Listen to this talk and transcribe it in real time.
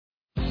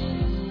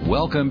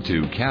Welcome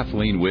to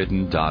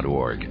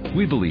KathleenWitten.org.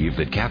 We believe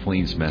that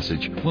Kathleen's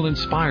message will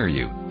inspire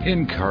you,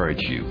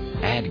 encourage you,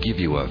 and give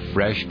you a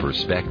fresh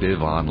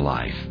perspective on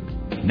life.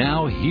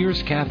 Now,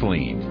 here's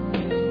Kathleen.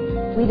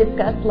 We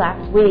discussed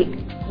last week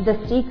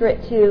the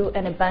secret to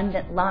an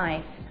abundant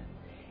life.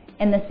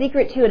 And the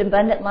secret to an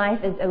abundant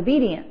life is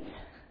obedience.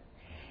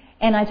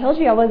 And I told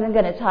you I wasn't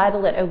going to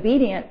title it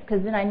Obedience,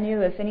 because then I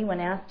knew if anyone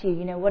asked you,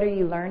 what are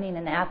you learning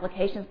in the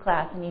applications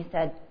class, and you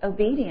said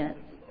obedience,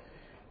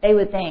 they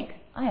would think,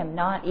 I am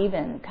not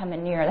even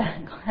coming near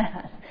that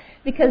class,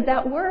 because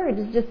that word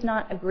is just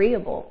not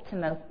agreeable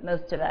to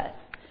most of us.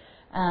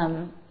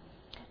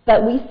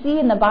 But we see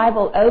in the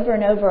Bible over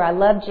and over, I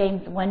love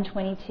James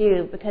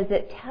 1:22, because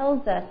it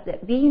tells us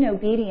that being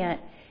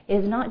obedient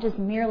is not just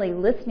merely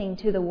listening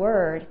to the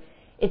word,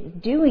 it's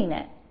doing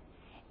it.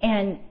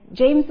 And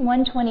James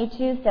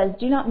 1:22 says,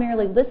 do not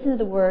merely listen to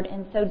the word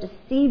and so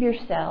deceive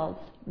yourselves,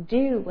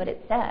 do what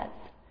it says.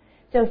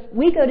 So if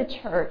we go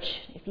to church,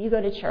 if you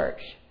go to church,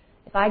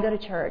 if I go to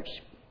church,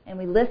 and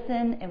we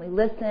listen and we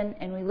listen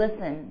and we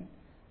listen,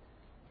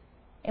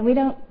 and we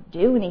don't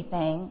do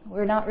anything,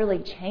 we're not really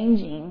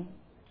changing,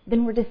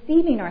 then we're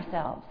deceiving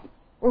ourselves.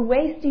 We're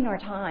wasting our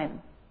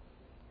time.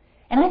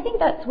 And I think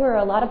that's where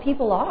a lot of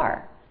people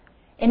are.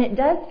 And it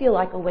does feel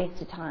like a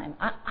waste of time.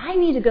 I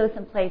need to go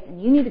someplace,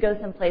 and you need to go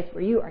someplace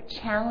where you are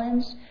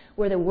challenged,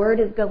 where the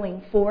word is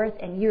going forth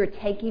and you're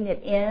taking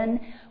it in,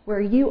 where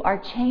you are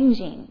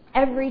changing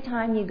every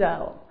time you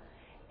go,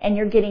 and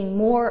you're getting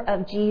more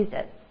of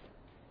Jesus.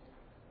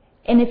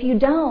 And if you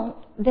don't,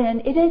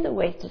 then it is a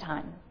waste of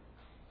time.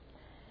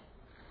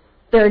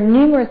 There are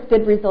numerous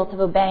good results of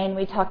obeying.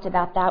 We talked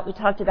about that. We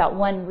talked about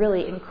one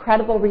really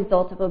incredible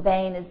result of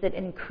obeying is that it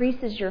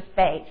increases your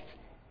faith.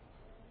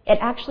 It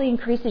actually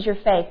increases your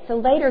faith. So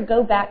later,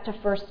 go back to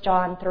 1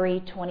 John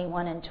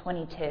 3:21 and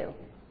 22.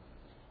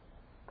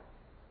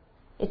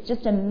 It's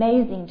just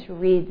amazing to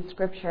read the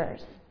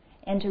scriptures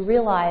and to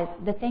realize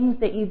the things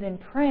that you've been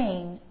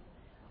praying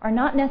are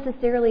not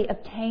necessarily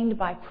obtained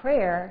by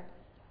prayer,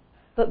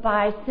 but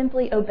by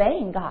simply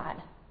obeying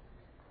God.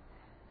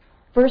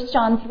 1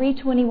 John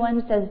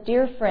 3:21 says,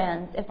 Dear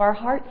friends, if our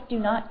hearts do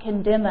not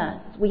condemn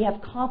us, we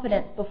have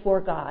confidence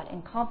before God,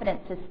 and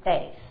confidence is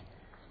faith.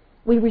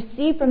 We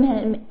receive from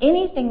Him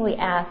anything we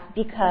ask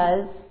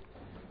because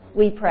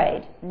we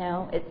prayed.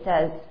 No, it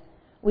says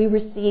we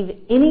receive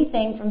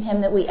anything from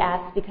Him that we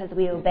ask because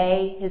we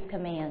obey His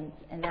commands,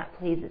 and that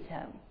pleases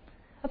Him.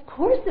 Of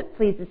course it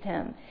pleases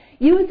Him.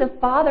 You as a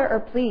father are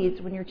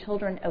pleased when your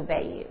children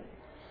obey you.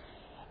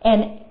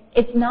 And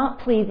it's not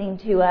pleasing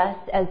to us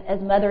as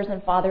mothers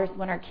and fathers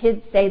when our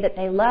kids say that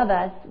they love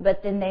us,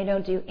 but then they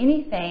don't do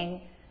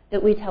anything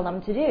that we tell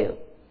them to do.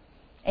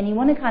 And you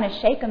want to kind of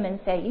shake them and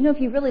say, if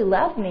you really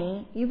love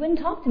me, you wouldn't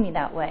talk to me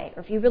that way.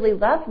 Or if you really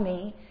loved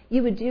me,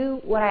 you would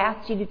do what I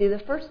asked you to do the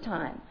first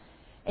time.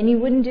 And you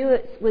wouldn't do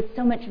it with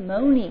so much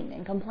moaning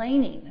and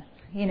complaining,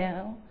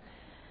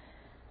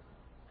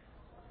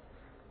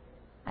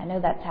 I know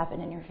that's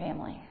happened in your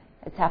family.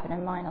 It's happened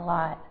in mine a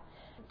lot.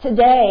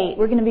 Today,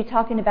 we're going to be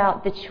talking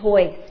about the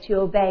choice to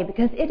obey,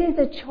 because it is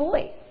a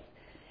choice.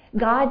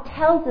 God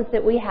tells us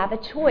that we have a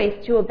choice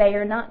to obey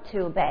or not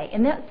to obey.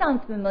 And that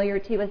sounds familiar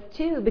to us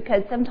too,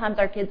 because sometimes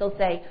our kids will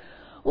say,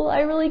 well,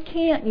 I really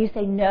can't. And you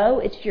say, no,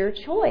 it's your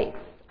choice.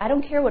 I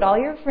don't care what all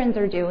your friends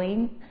are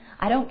doing.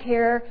 I don't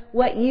care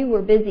what you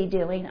were busy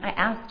doing. I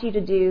asked you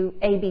to do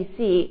A, B,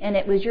 C, and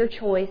it was your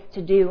choice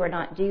to do or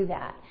not do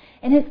that.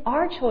 And it's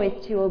our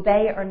choice to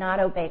obey or not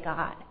obey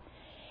God.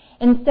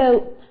 And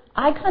so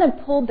I kind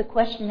of pulled the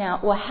question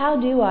out, well, how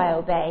do I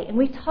obey? And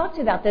we talked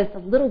about this a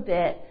little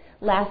bit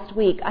last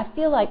week. I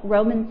feel like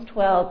Romans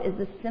 12 is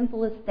the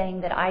simplest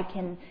thing that I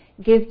can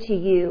give to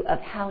you of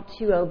how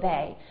to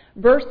obey.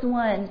 Verse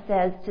 1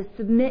 says to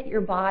submit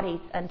your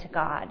bodies unto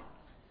God.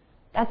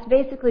 That's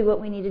basically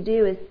what we need to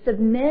do, is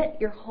submit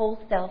your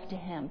whole self to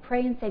Him.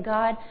 Pray and say,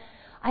 God,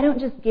 I don't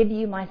just give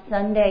you my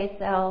Sunday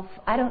self.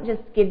 I don't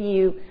just give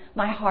you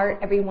my heart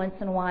every once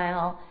in a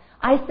while.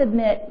 I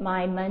submit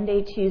my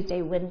Monday,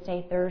 Tuesday,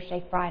 Wednesday,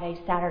 Thursday, Friday,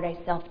 Saturday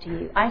self to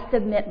you. I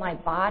submit my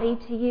body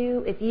to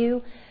you. If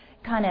you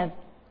kind of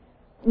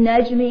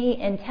nudge me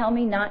and tell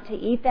me not to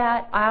eat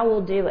that, I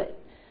will do it.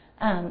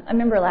 I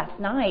remember last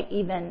night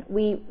even,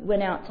 we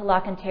went out to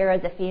La Cantera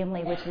as a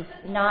family, which is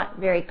not a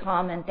very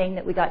common thing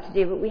that we got to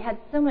do, but we had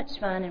so much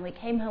fun, and we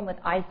came home with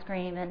ice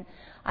cream, and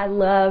I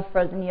love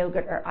frozen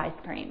yogurt or ice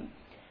cream.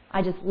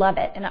 I just love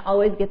it, and I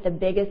always get the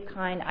biggest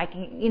kind I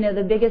can,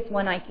 the biggest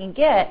one I can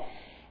get.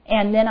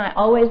 And then I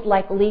always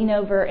lean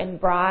over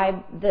and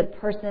bribe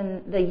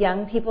the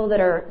young people that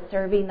are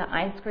serving the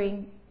ice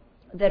cream,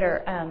 that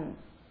are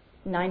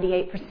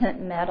 98%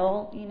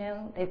 metal,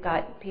 they've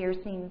got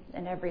piercings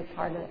in every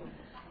part of it.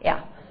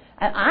 Yeah.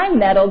 I'm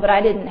metal, but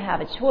I didn't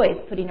have a choice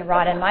putting a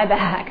rod in my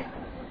back.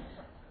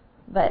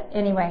 But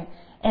anyway,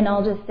 and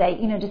I'll just say,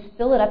 just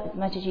fill it up as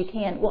much as you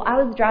can. Well,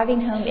 I was driving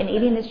home and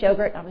eating this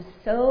yogurt, and I was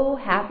so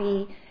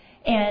happy.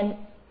 And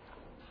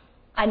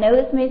I know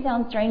this may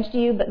sound strange to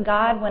you, but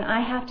God, when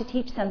I have to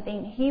teach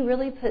something, He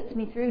really puts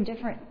me through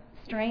different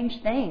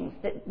strange things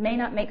that may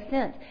not make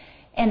sense.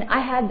 And I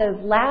had those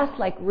last,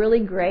 like,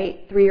 really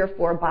great 3 or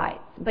 4 bites,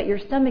 but your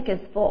stomach is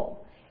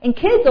full. And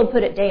kids will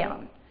put it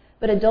down,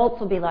 but adults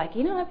will be like,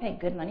 I paid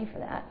good money for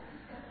that.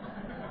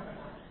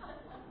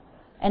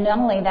 And not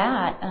only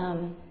that,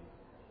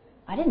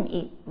 I didn't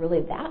eat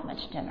really that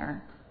much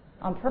dinner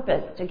on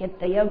purpose to get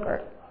the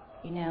yogurt,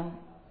 And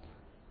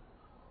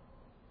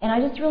I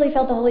just really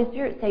felt the Holy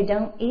Spirit say,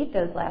 don't eat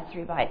those last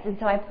 3 bites. And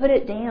so I put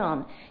it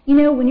down.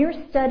 When you're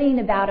studying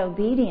about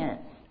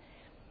obedience,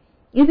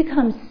 you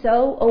become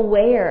so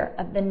aware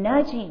of the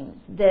nudgings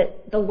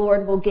that the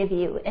Lord will give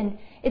you. And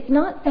it's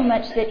not so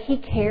much that He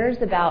cares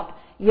about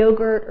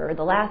yogurt or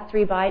the last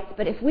 3 bites,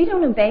 but if we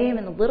don't obey Him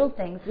in the little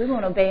things, we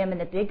won't obey Him in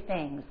the big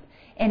things.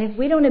 And if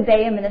we don't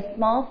obey Him in the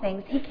small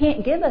things, He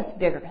can't give us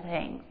bigger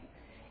things.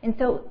 And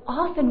so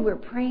often we're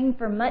praying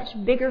for much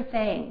bigger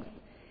things.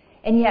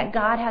 And yet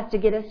God has to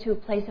get us to a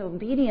place of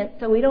obedience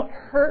so we don't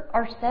hurt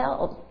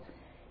ourselves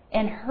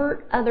and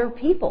hurt other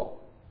people.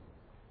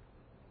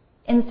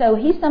 And so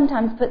He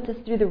sometimes puts us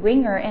through the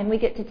ringer, and we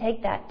get to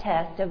take that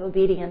test of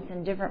obedience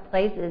in different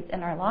places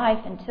in our life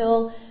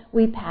until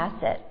we pass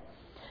it.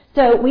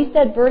 So we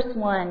said verse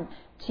 1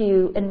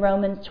 in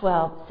Romans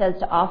 12 says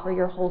to offer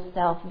your whole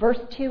self. Verse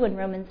 2 in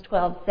Romans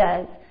 12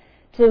 says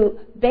to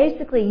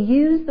basically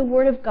use the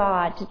Word of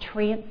God to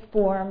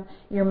transform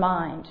your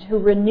mind, to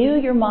renew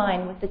your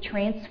mind with the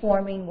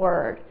transforming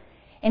Word.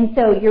 And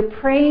so you're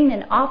praying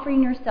and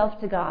offering yourself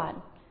to God.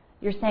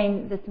 You're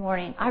saying this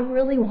morning, I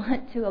really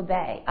want to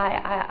obey.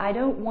 I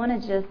don't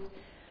want to just,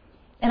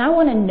 and I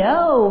want to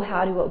know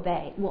how to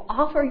obey. Well,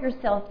 offer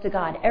yourself to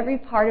God, every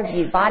part of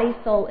you, body,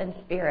 soul, and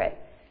spirit.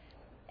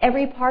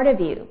 Every part of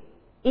you.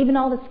 Even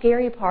all the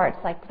scary parts,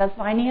 like the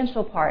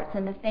financial parts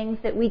and the things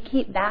that we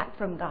keep back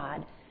from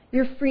God.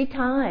 Your free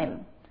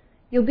time.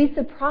 You'll be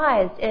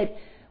surprised at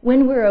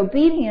when we're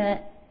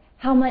obedient,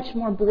 how much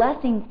more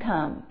blessings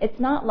come.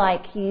 It's not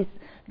like He's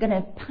going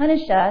to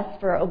punish us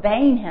for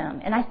obeying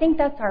Him. And I think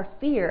that's our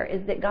fear,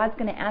 is that God's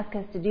going to ask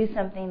us to do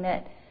something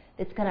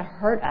that's going to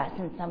hurt us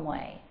in some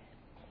way.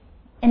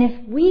 And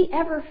if we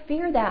ever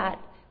fear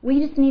that,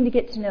 we just need to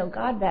get to know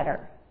God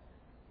better.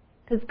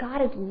 Because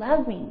God is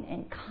loving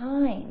and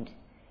kind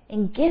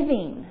and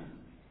giving.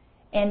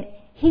 And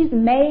He's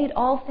made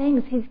all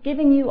things. He's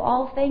given you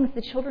all things.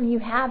 The children you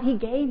have, He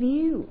gave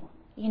you.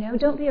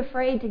 Don't be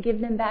afraid to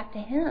give them back to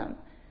Him.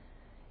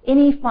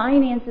 Any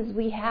finances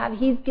we have,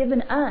 He's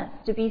given us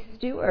to be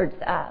stewards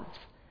of.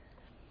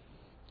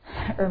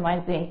 It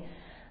reminds me,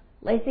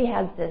 Lacey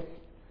has this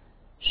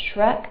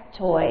Shrek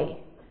toy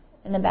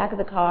in the back of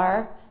the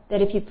car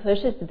that if you push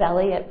its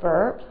belly, it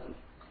burps.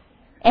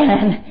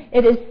 And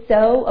it is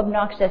so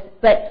obnoxious.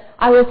 But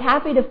I was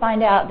happy to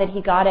find out that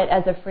he got it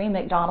as a free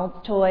McDonald's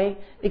toy,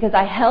 because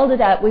I held it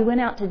up. We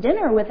went out to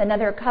dinner with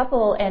another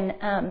couple,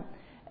 and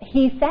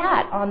he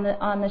sat on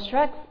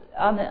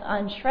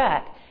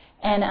Shrek.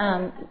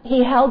 And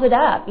he held it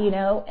up,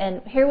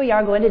 and here we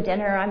are going to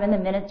dinner. I'm in the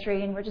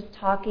ministry, and we're just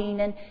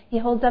talking, and he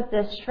holds up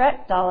this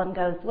Shrek doll and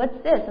goes, "What's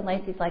this?" And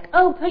Lacey's like,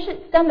 "Oh, push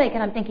its stomach."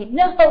 And I'm thinking,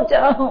 no,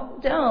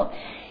 don't.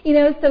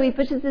 So he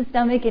pushes his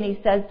stomach, and he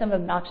says some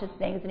obnoxious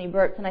things, and he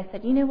burps. And I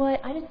said, you know what?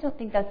 I just don't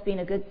think that's being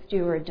a good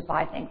steward to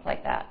buy things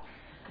like that.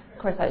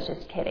 Of course, I was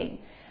just kidding.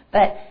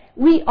 But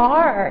we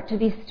are to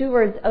be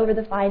stewards over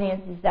the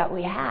finances that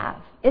we have.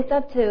 It's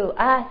up to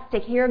us to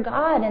hear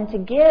God and to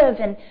give.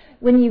 And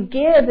when you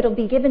give, it'll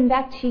be given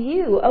back to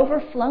you,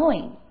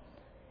 overflowing.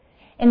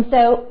 And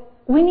so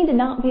we need to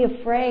not be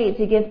afraid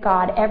to give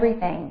God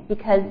everything,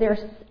 because there's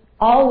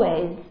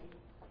always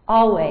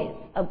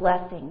a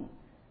blessing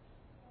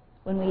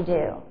when we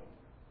do.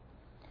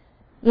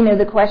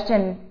 The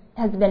question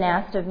has been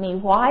asked of me,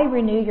 why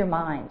renew your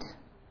mind?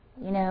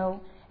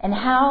 And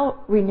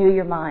how renew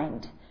your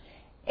mind?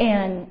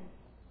 And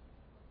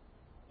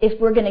if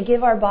we're going to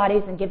give our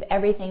bodies and give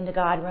everything to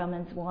God,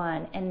 Romans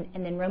 1, and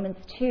then Romans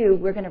 2,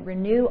 we're going to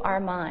renew our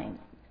minds.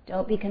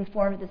 Don't be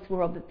conformed to this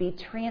world, but be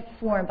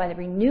transformed by the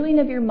renewing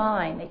of your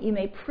mind, that you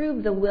may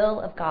prove the will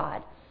of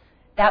God,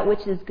 that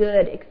which is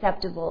good,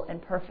 acceptable,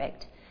 and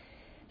perfect.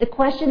 The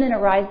question then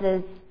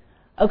arises,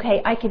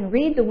 okay, I can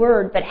read the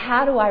Word, but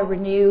how do I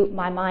renew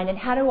my mind, and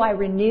how do I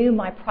renew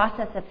my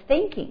process of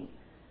thinking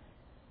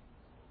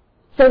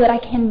so that I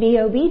can be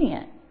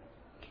obedient?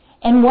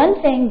 And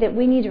one thing that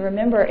we need to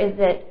remember is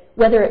that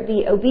whether it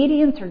be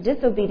obedience or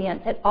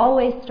disobedience, it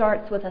always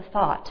starts with a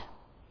thought.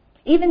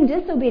 Even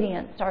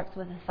disobedience starts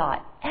with a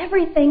thought.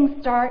 Everything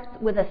starts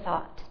with a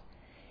thought.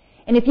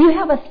 And if you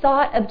have a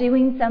thought of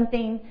doing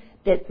something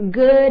that's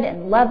good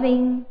and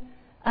loving,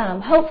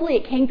 hopefully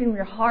it came from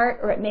your heart,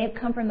 or it may have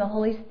come from the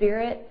Holy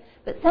Spirit.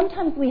 But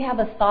sometimes we have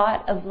a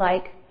thought of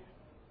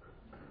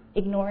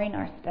ignoring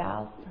our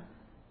spouse,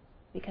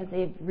 because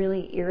they've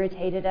really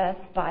irritated us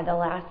by the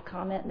last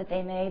comment that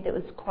they made that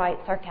was quite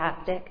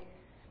sarcastic.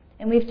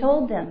 And we've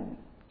told them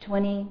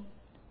 20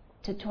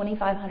 to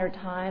 2,500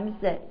 times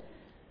that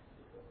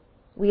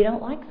we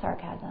don't like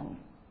sarcasm.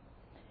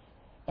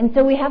 And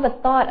so we have a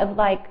thought of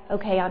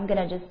okay, I'm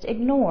going to just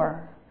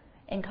ignore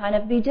and kind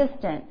of be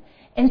distant.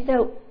 And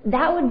so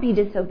that would be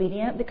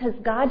disobedient because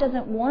God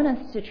doesn't want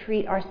us to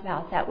treat our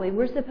spouse that way.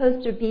 We're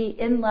supposed to be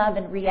in love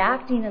and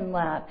reacting in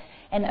love.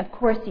 And of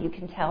course you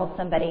can tell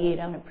somebody you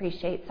don't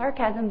appreciate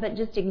sarcasm, but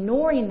just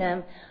ignoring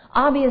them,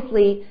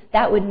 obviously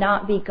that would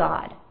not be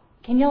God.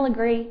 Can y'all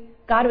agree?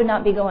 God would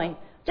not be going,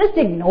 just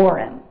ignore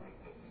him.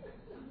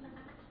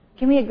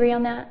 Can we agree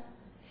on that?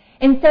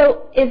 And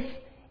so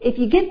if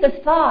you get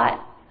the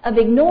thought of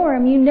ignore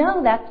him, you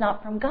know that's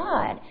not from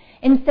God.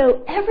 And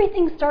so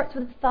everything starts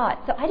with a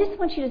thought. So I just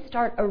want you to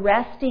start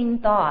arresting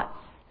thoughts.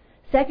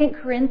 2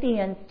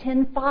 Corinthians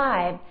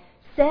 10:5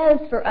 says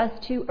for us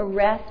to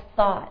arrest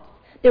thoughts.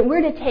 That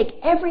we're to take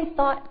every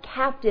thought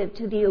captive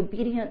to the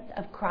obedience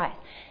of Christ.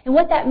 And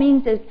what that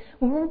means is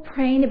when we're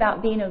praying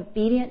about being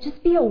obedient,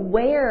 just be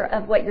aware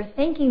of what you're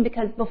thinking,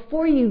 because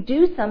before you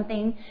do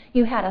something,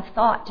 you had a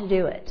thought to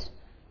do it.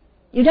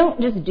 You don't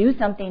just do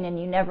something and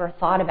you never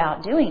thought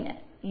about doing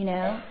it, you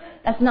know.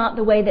 That's not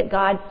the way that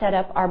God set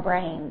up our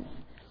brains.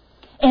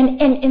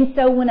 And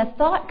so when a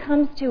thought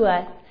comes to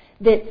us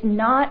that's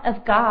not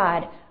of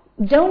God,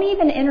 don't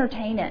even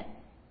entertain it.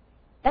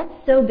 That's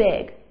so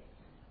big.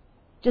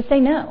 Just say,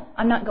 no,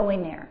 I'm not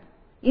going there.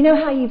 You know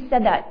how you've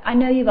said that? I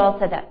know you've all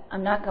said that.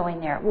 I'm not going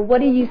there. Well,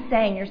 what are you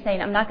saying? You're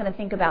saying, I'm not going to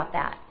think about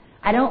that.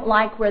 I don't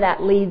like where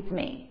that leads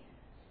me.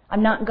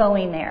 I'm not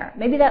going there.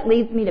 Maybe that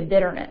leads me to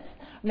bitterness.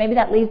 Maybe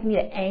that leads me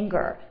to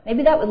anger.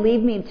 Maybe that would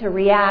lead me to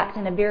react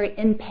in a very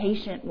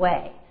impatient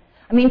way.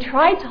 I mean,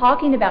 try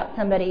talking about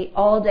somebody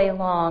all day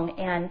long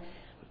and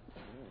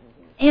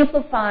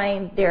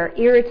amplifying their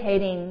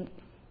irritating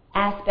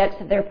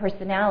aspects of their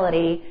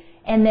personality,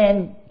 and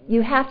then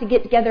you have to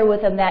get together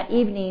with them that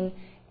evening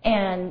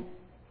and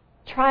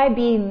try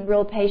being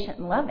real patient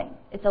and loving.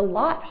 It's a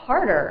lot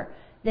harder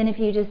than if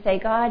you just say,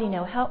 God,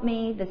 help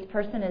me. This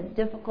person is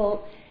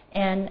difficult,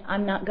 and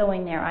I'm not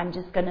going there. I'm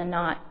just going to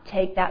not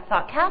take that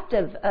thought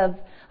captive of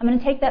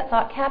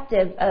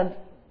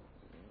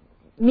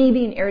me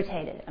being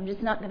irritated. I'm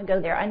just not going to go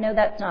there. I know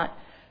that's not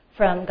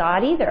from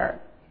God either.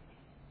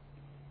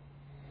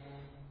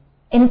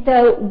 And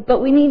so, but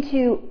we need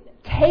to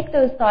take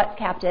those thoughts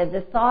captive.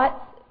 The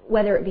thoughts,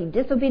 whether it be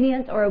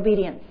disobedience or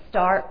obedience,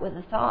 start with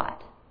a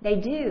thought. They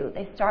do.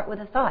 They start with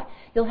a thought.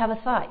 You'll have a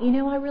thought.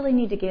 I really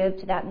need to give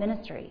to that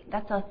ministry.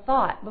 That's a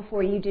thought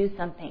before you do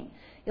something.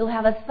 You'll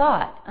have a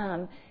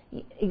thought.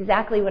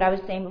 Exactly what I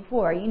was saying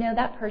before.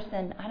 That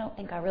person, I don't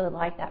think I really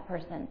like that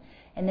person.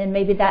 And then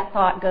maybe that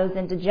thought goes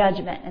into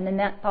judgment. And then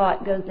that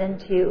thought goes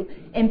into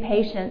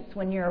impatience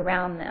when you're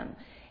around them.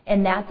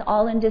 And that's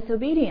all in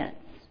disobedience.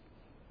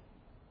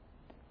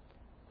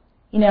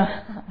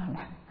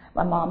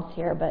 My mom's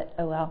here, but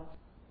oh well.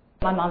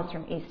 My mom's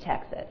from East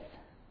Texas.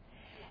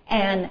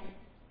 And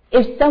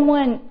if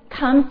someone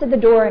comes to the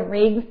door and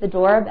rings the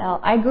doorbell,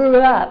 I grew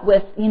up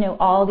with,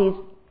 all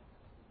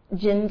these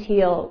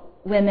genteel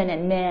women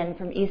and men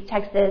from East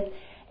Texas,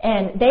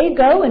 and they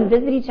go and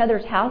visit each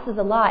other's houses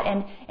a lot.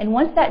 And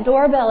once that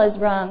doorbell is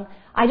rung,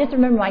 I just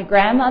remember my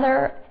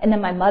grandmother, and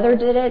then my mother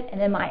did it, and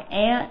then my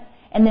aunt,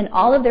 and then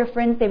all of their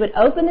friends, they would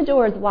open the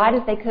door as wide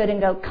as they could and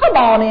go, come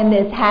on in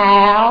this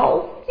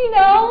house,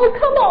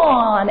 come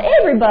on,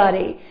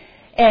 everybody.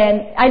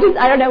 And I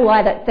don't know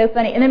why that's so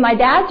funny. And then my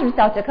dad's from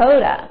South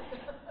Dakota.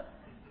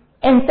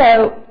 And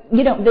so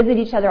you don't visit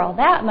each other all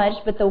that much,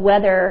 but the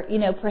weather,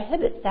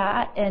 prohibits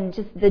that, and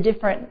just the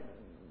different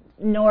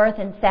north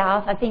and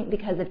south. I think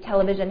because of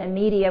television and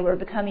media, we're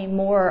becoming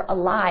more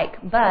alike.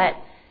 But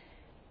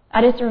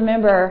I just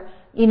remember,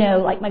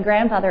 like my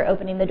grandfather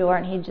opening the door,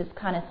 and he'd just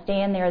kind of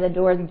stand there, the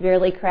door's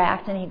barely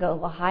cracked, and he'd go,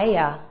 well,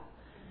 hiya.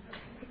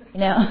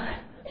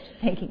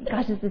 Thinking,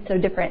 gosh, this is so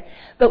different.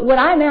 But what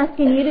I'm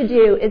asking you to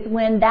do is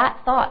when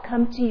that thought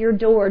comes to your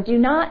door, do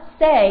not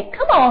say,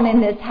 come on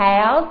in this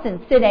house and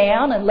sit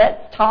down and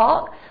let's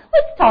talk.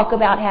 Let's talk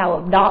about how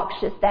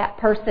obnoxious that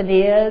person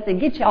is and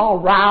get you all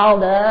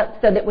riled up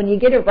so that when you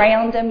get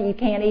around them, you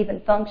can't even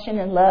function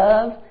in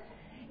love.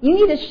 You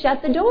need to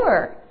shut the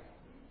door.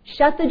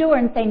 Shut the door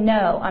and say,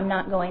 no, I'm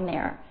not going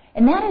there.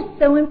 And that is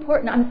so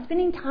important. I'm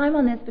spending time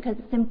on this because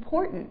it's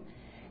important.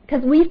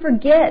 Because we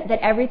forget that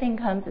everything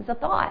comes as a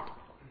thought.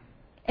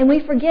 And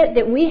we forget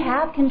that we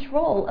have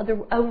control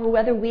over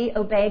whether we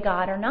obey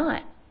God or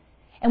not.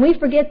 And we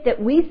forget that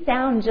we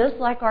sound just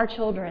like our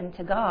children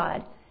to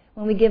God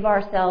when we give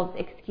ourselves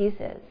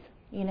excuses.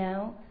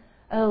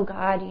 Oh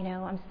God,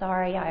 I'm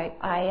sorry.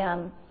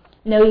 I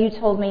know you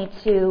told me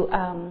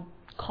to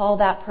call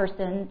that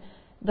person,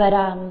 but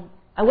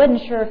I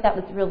wasn't sure if that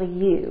was really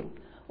you.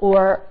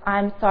 Or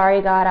I'm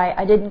sorry, God,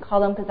 I didn't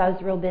call them because I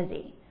was real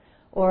busy.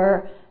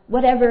 Or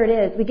whatever it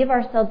is, we give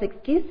ourselves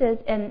excuses,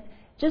 and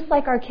just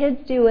like our kids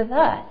do with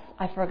us.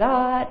 I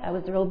forgot, I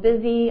was real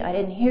busy, I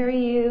didn't hear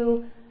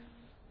you,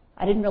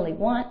 I didn't really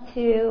want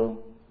to.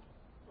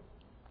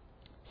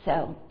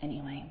 So,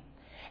 anyway.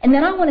 And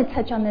then I want to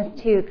touch on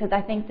this too, because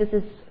I think this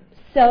is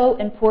so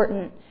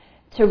important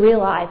to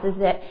realize, is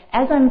that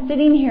as I'm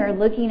sitting here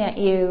looking at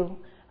you,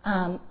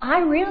 I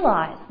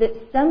realize that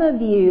some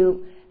of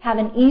you have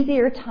an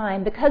easier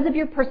time because of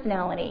your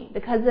personality,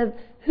 because of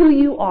who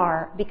you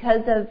are,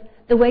 because of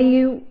the way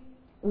you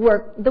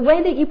were the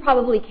way that you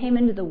probably came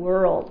into the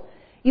world,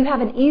 you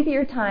have an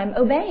easier time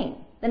obeying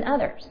than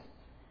others.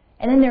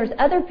 And then there's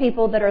other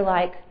people that are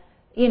like,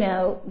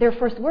 their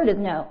first word is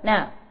no,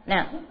 no,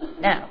 no,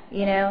 no,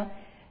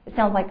 It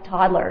sounds like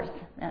toddlers.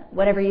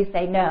 Whatever you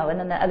say, no. And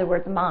then the other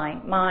word's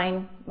mine,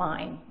 mine,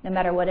 mine. No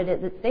matter what it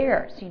is, it's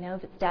theirs.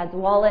 If it's Dad's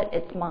wallet,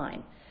 it's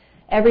mine.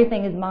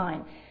 Everything is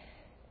mine.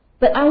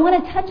 But I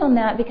want to touch on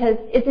that because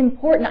it's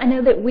important. I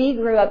know that we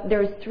grew up, there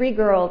was 3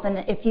 girls, and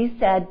if you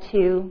said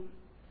to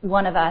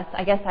one of us,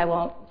 I guess I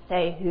won't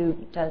say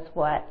who does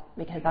what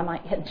because I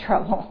might get in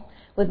trouble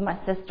with my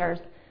sisters.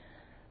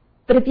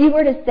 But if you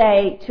were to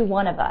say to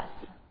one of us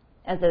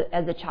as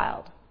a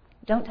child,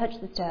 don't touch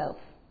the stove.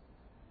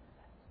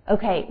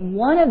 Okay,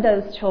 one of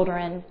those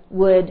children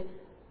would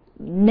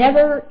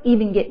never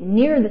even get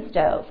near the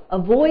stove,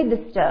 avoid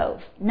the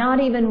stove, not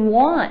even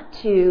want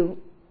to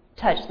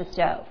touch the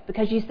stove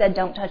because you said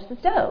don't touch the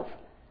stove.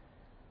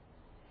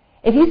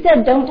 If you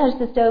said don't touch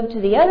the stove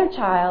to the other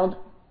child,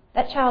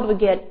 that child would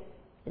get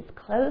as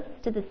close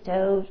to the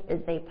stove as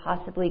they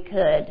possibly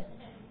could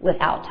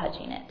without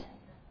touching it.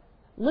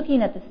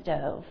 Looking at the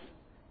stove,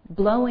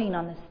 blowing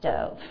on the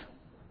stove,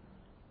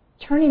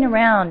 turning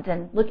around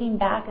and looking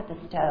back at the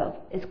stove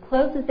as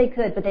close as they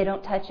could, but they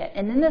don't touch it.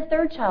 And then the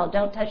third child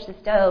don't touch the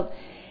stove,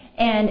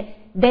 and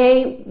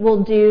they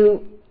will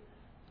do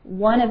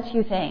one of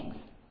 2 things.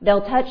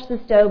 They'll touch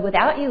the stove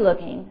without you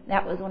looking.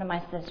 That was one of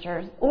my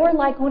sisters. Or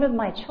like one of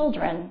my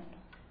children,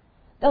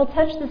 they'll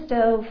touch the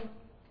stove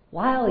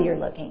while you're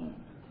looking.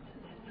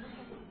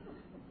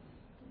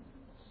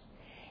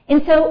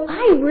 And so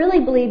I really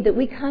believe that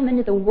we come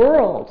into the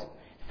world.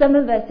 Some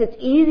of us, it's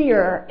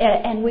easier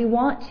and we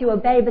want to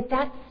obey, but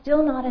that's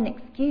still not an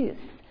excuse.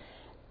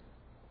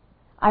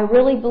 I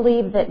really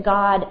believe that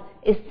God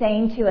is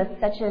saying to us,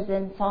 such as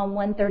in Psalm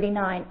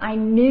 139, I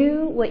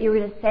knew what you were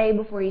going to say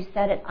before you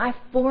said it. I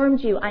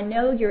formed you. I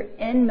know your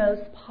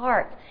inmost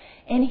parts.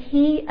 And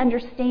He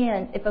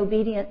understands if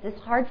obedience is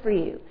hard for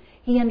you.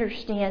 He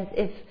understands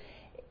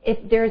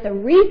if there's a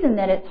reason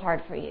that it's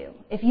hard for you.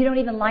 If you don't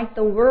even like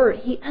the word,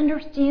 He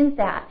understands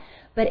that.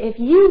 But if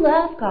you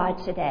love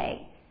God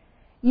today,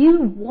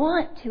 you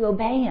want to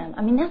obey Him.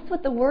 I mean, that's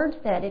what the Word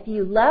said. If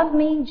you love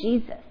me,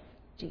 Jesus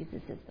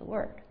is the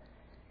Word.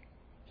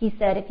 He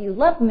said, if you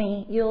love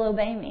me, you'll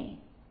obey me.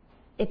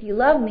 If you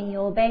love me,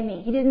 you'll obey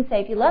me. He didn't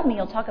say, if you love me,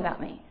 you'll talk about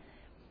me.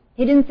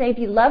 He didn't say, if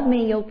you love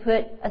me, you'll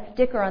put a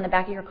sticker on the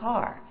back of your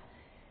car.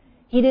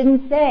 He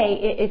didn't say,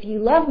 if you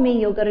love me,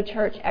 you'll go to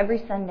church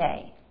every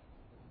Sunday.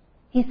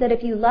 He said,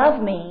 if you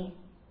love me,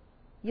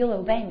 you'll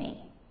obey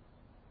me.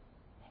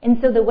 And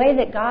so the way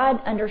that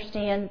God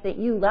understands that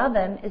you love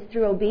Him is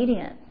through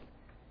obedience.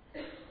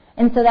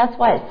 And so that's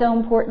why it's so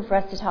important for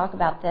us to talk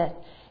about this.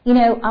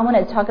 I want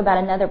to talk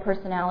about another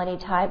personality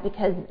type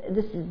because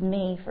this is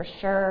me for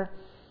sure,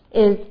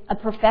 is a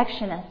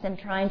perfectionist and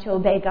trying to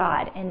obey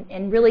God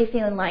and really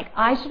feeling like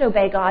I should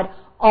obey God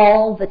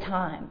all the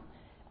time.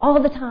 All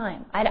the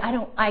time.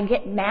 I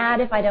get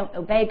mad if I don't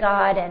obey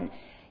God, and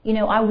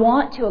I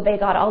want to obey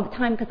God all the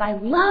time because I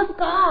love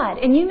God.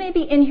 And you may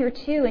be in here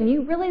too, and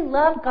you really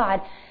love God.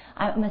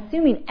 I'm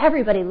assuming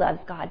everybody loves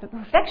God, but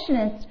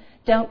perfectionists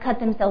don't cut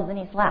themselves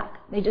any slack.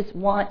 They just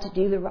want to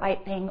do the right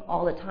thing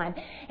all the time.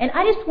 And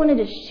I just wanted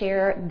to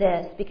share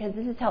this because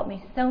this has helped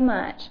me so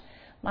much.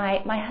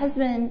 My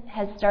husband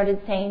has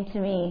started saying to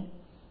me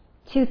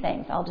 2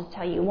 things. I'll just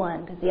tell you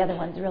one because the other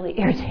one's really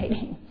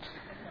irritating.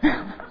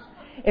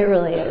 It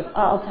really is.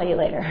 I'll tell you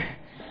later.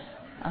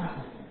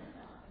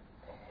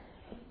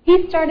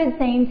 He started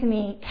saying to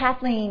me,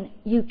 Kathleen,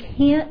 you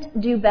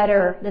can't do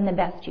better than the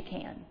best you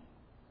can.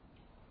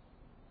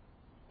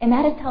 And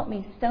that has helped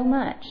me so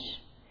much.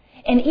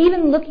 And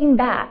even looking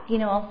back,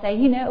 I'll say,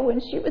 when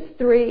she was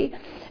 3,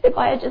 if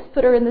I had just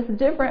put her in this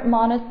different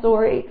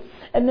Montessori,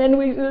 and then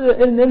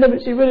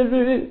she would have,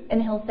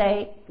 and he'll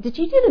say, did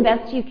you do the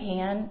best you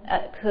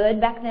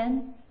could back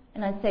then?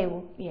 And I'd say,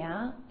 well,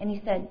 yeah. And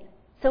he said,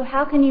 so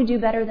how can you do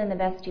better than the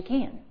best you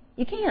can?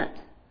 You can't.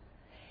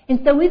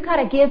 And so we've got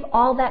to give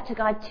all that to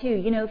God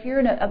too. If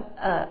you're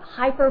a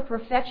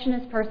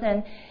hyper-perfectionist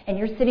person and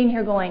you're sitting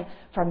here going,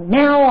 from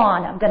now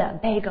on, I'm going to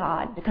obey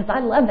God because I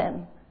love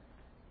Him.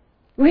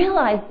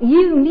 Realize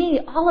you, me,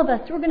 all of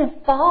us, we're going to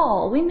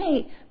fall. We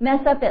may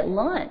mess up at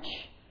lunch.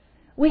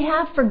 We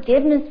have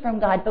forgiveness from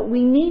God, but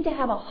we need to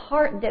have a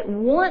heart that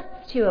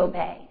wants to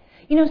obey.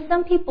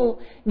 Some people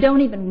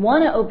don't even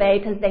want to obey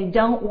because they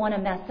don't want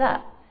to mess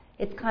up.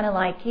 It's kind of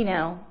like,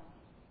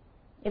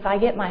 if I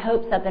get my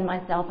hopes up in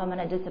myself, I'm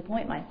going to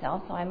disappoint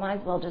myself, so I might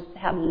as well just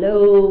have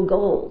low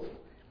goals.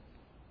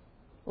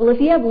 Well,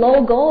 if you have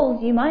low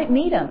goals, you might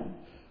meet them.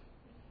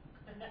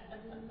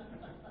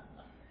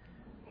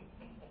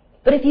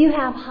 But if you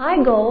have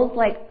high goals,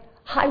 like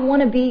I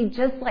want to be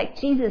just like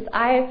Jesus,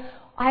 I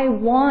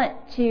want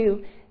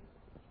to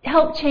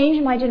help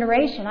change my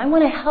generation. I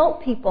want to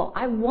help people.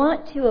 I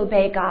want to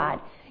obey God.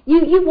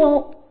 You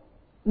won't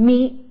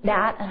meet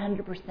that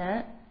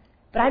 100%,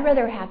 but I'd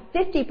rather have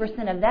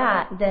 50% of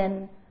that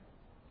than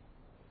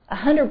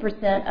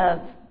 100%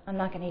 of I'm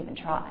not going to even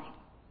try.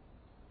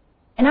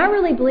 And I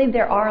really believe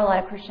there are a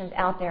lot of Christians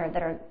out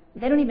there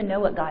they don't even know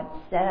what God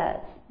says.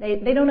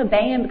 They don't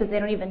obey Him because they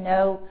don't even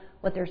know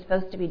what they're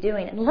supposed to be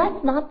doing. And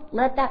let's not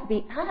let that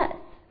be us.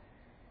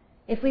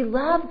 If we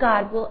love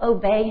God, we'll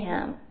obey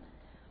Him.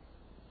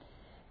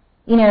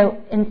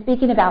 In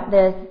speaking about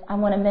this, I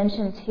want to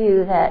mention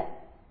too that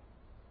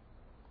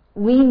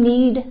we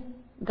need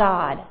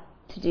God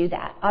to do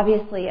that.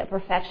 Obviously, a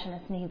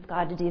perfectionist needs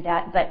God to do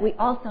that, but we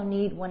also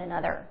need one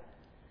another.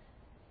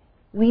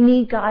 We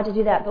need God to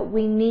do that, but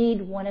we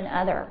need one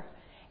another.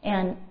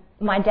 And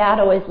my dad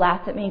always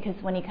laughs at me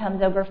because when he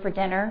comes over for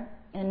dinner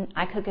and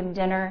I cook him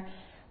dinner,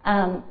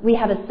 we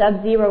have a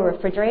Sub-Zero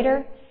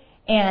refrigerator,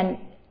 and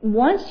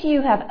once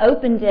you have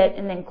opened it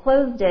and then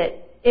closed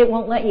it, it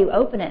won't let you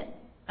open it.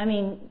 I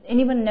mean,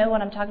 anyone know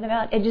what I'm talking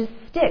about? It just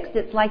sticks.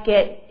 It's like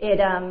it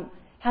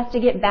has to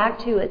get back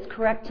to its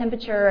correct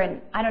temperature,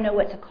 and I don't know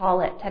what to call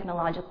it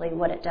technologically,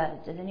 what it does.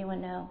 Does anyone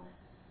know?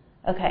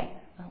 Okay,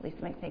 well, at least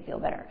it makes me feel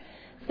better.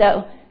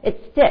 So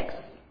it sticks.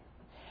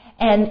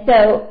 And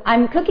so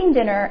I'm cooking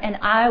dinner, and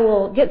I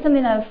will get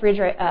something out of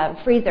the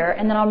freezer,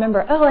 and then I'll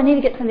remember, I need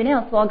to get something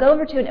else. Well, I'll go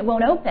over to it, and it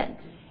won't open.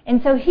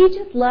 And so he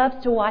just loves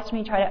to watch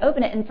me try to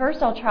open it. And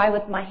first I'll try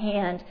with my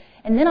hand,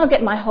 and then I'll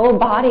get my whole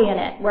body in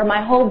it, where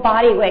my whole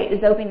body weight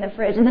is opening the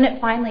fridge, and then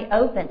it finally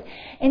opens.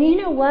 And you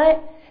know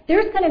what?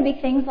 There's going to be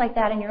things like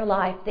that in your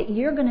life that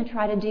you're going to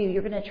try to do.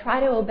 You're going to try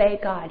to obey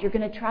God. You're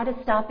going to try to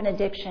stop an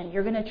addiction.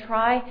 You're going to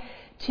try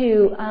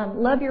to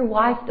love your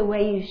wife the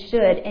way you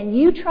should. And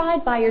you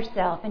tried by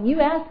yourself, and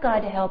you asked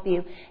God to help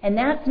you, and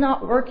that's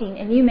not working,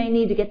 and you may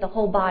need to get the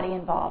whole body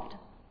involved.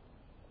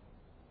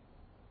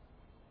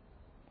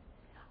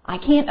 I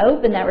can't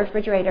open that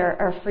refrigerator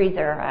or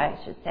freezer, I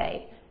should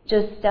say,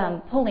 just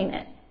pulling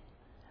it.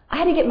 I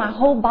had to get my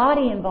whole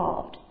body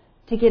involved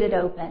to get it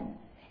open.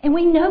 And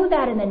we know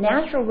that in the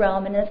natural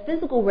realm and in the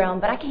physical realm,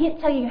 but I can't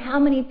tell you how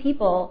many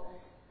people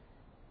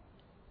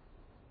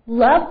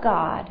love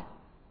God,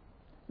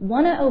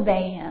 want to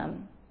obey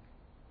Him.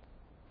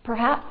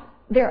 Perhaps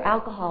they're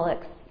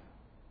alcoholics,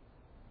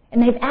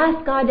 and they've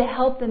asked God to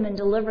help them and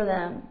deliver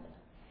them,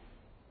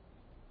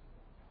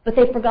 but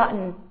they've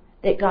forgotten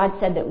that God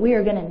said that we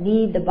are going to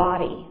need the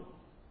body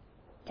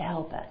to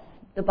help us,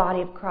 the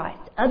body of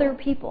Christ, other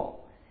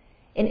people.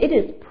 And it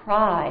is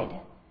pride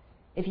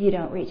if you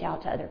don't reach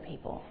out to other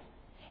people.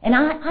 And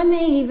I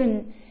may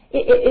even,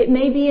 it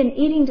may be an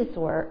eating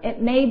disorder.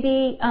 It may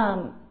be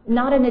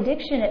not an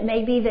addiction. It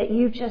may be that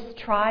you've just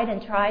tried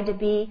to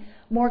be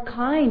more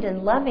kind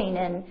and loving,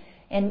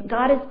 and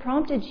God has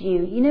prompted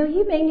you.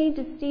 You may need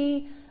to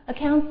see a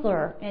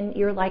counselor, and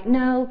you're like,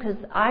 no, because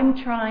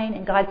I'm trying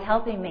and God's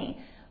helping me.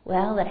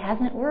 Well, it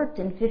hasn't worked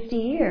in 50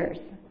 years.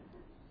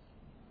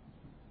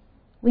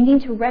 We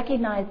need to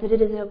recognize that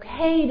it is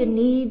okay to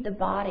need the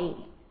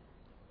body.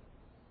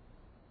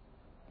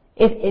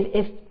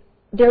 If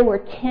there were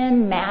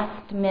 10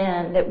 masked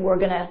men that were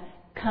going to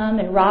come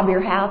and rob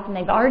your house, and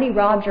they've already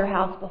robbed your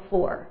house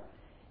before,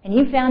 and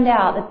you found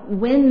out that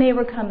when they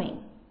were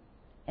coming,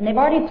 and they've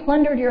already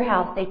plundered your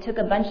house, they took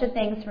a bunch of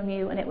things from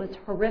you, and it was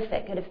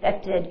horrific. It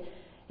affected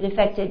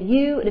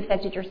you, it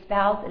affected your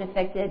spouse, it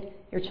affected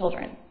your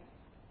children.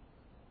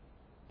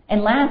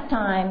 And last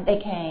time they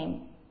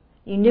came,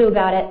 you knew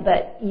about it,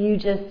 but you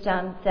just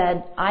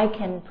said, I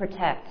can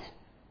protect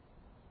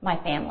my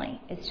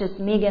family. It's just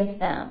me against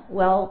them.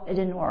 Well, it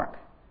didn't work.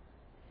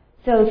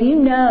 So if you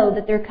know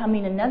that they're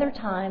coming another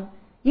time,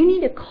 you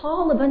need to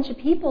call a bunch of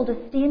people to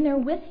stand there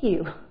with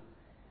you.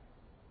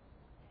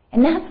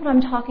 And that's what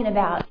I'm talking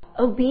about.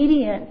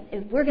 Obedience,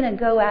 if we're going to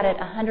go at it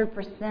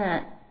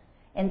 100%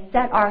 and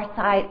set our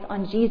sights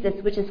on Jesus,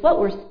 which is what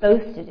we're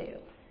supposed to do.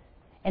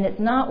 And it's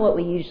not what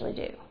we usually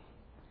do.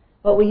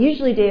 What we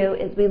usually do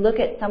is we look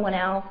at someone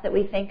else that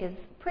we think is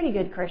a pretty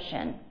good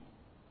Christian,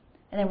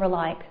 and then we're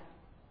like,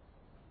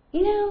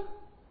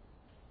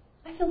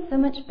 I feel so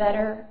much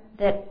better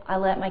that I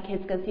let my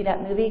kids go see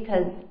that movie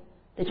because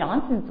the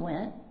Johnsons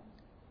went,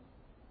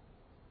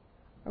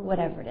 or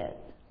whatever it is.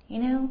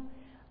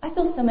 I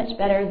feel so much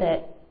better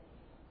that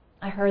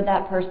I heard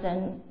that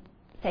person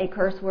say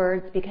curse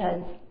words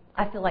because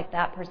I feel like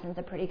that person's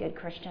a pretty good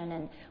Christian.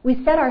 And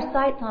we set our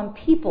sights on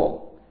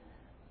people.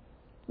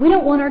 We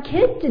don't want our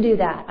kids to do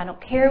that. I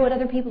don't care what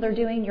other people are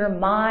doing. You're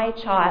my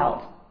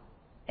child.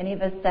 Any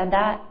of us said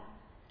that?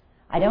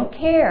 I don't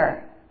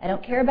care. I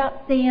don't care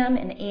about Sam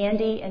and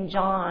Andy and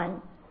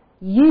John.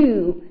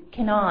 You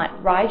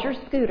cannot ride your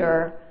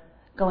scooter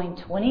going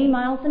 20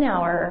 miles an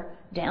hour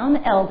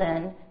down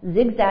Eldon,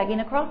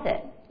 zigzagging across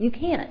it. You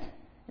can't.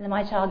 And then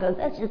my child goes,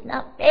 that's just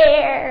not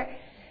fair.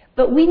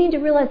 But we need to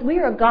realize we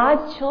are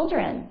God's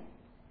children.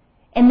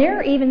 And there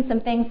are even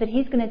some things that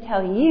He's going to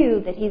tell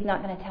you that He's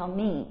not going to tell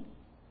me,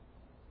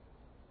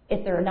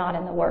 if they're not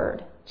in the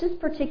Word. Just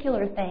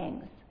particular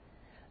things.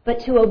 But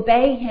to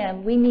obey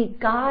Him, we need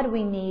God,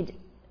 we need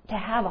to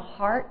have a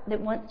heart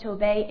that wants to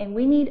obey, and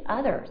we need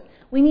others.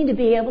 We need to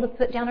be able to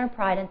put down our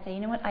pride and say, you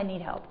know what, I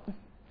need help.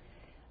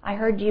 I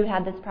heard you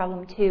had this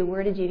problem too.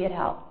 Where did you get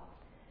help?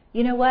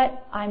 You know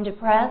what, I'm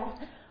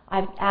depressed.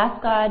 I've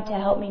asked God to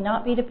help me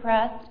not be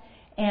depressed,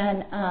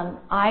 And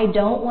I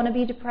don't want to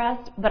be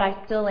depressed, but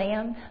I still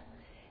am,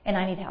 and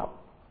I need help.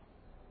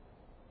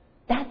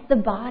 That's the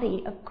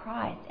body of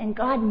Christ, and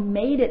God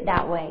made it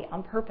that way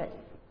on purpose.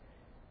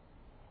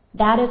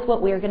 That is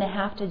what we're going to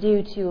have to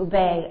do to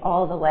obey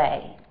all the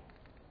way.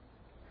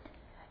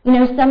 You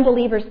know, some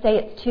believers say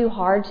it's too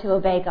hard to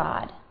obey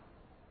God.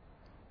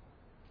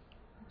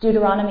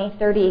 Deuteronomy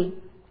 30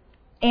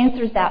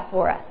 answers that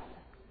for us.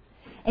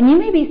 And you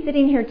may be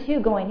sitting here too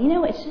going, you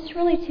know, it's just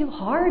really too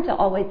hard to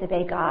always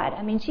obey God.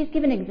 I mean, she's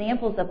given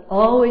examples of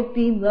always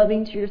being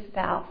loving to your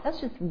spouse. That's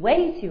just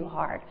way too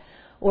hard.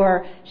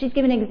 Or she's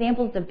given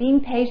examples of being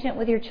patient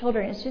with your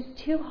children. It's just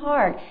too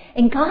hard.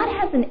 And God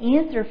has an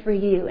answer for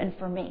you and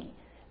for me.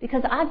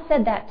 Because I've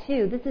said that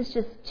too. This is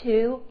just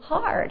too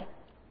hard.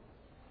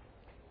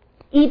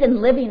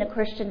 Even living a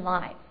Christian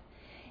life.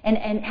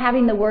 And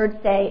having the Word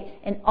say,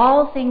 in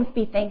all things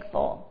be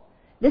thankful.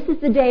 This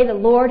is the day the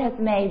Lord has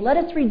made. Let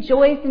us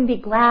rejoice and be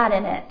glad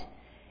in it.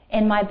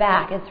 And my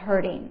back is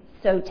hurting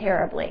so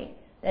terribly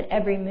that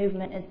every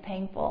movement is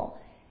painful.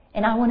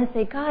 And I want to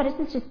say, God,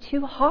 this is just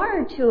too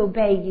hard to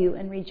obey you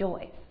and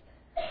rejoice.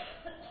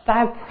 But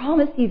I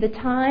promise you, the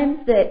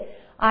times that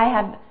I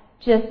have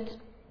just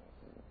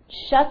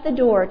shut the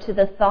door to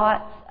the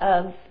thoughts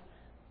of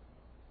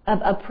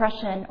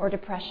oppression or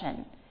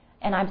depression,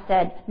 and I've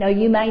said, no,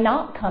 you may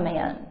not come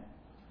in.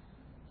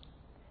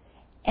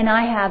 And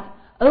I have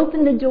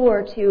opened the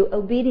door to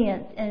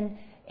obedience and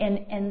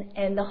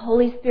the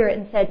Holy Spirit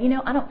and said, you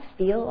know, I don't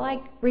feel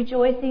like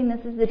rejoicing.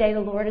 This is the day the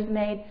Lord has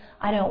made.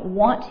 I don't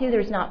want to.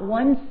 There's not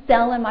one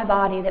cell in my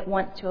body that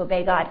wants to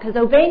obey God. Because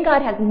obeying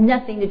God has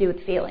nothing to do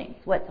with feelings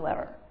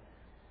whatsoever.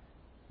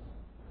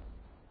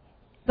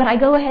 But I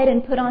go ahead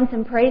and put on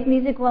some praise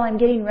music while I'm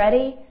getting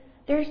ready.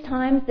 There's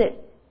times that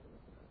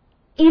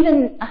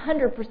even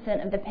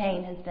 100% of the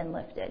pain has been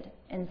lifted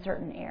in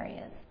certain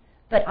areas.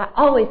 But I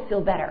always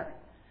feel better.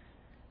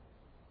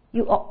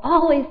 You will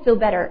always feel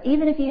better,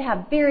 even if you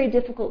have very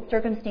difficult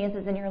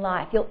circumstances in your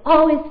life. You'll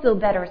always feel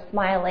better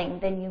smiling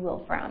than you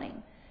will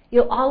frowning.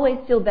 You'll always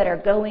feel better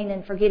going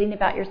and forgetting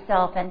about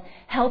yourself and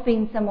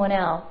helping someone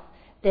else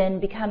than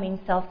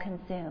becoming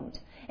self-consumed.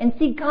 And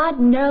see, God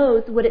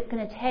knows what it's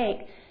going to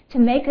take to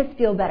make us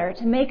feel better,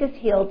 to make us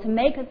healed, to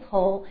make us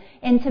whole,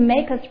 and to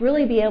make us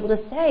really be able to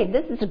say,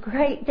 this is a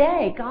great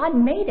day. God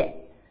made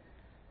it.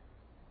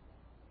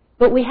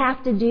 But we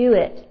have to do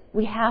it.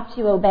 We have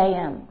to obey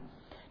Him.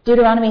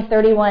 Deuteronomy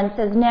 31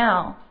 says,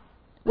 now,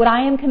 what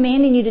I am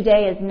commanding you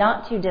today is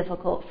not too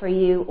difficult for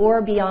you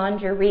or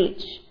beyond your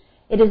reach.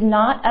 It is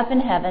not up in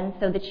heaven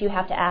so that you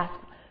have to ask,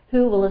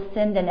 who will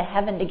ascend into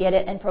heaven to get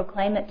it and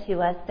proclaim it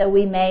to us so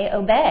we may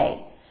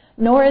obey?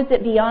 Nor is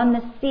it beyond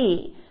the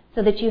sea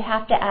so that you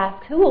have to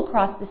ask, who will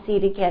cross the sea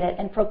to get it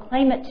and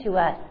proclaim it to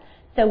us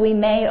so we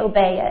may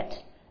obey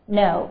it?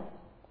 No.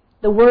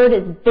 The word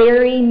is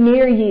very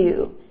near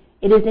you.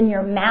 It is in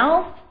your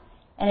mouth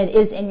and it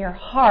is in your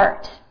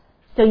heart,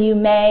 so you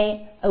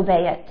may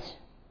obey it.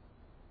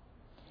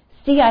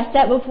 See, I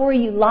set before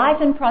you life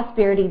and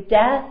prosperity,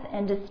 death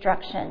and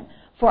destruction.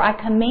 For I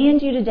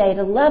command you today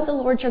to love the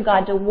Lord your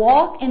God, to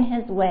walk in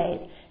His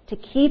ways, to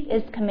keep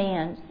His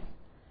commands.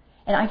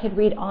 And I could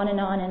read on and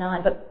on and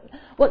on. But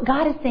what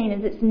God is saying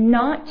is it's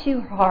not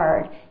too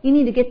hard. You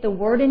need to get the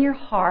word in your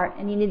heart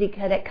and you need to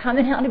get it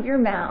coming out of your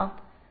mouth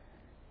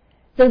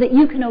so that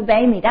you can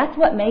obey me. That's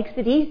what makes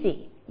it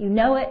easy. You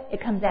know it,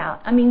 it comes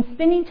out. I mean,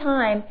 spending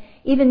time,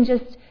 even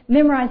just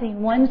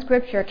memorizing one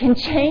scripture can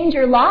change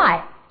your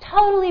life.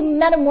 Totally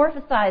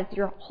metamorphosize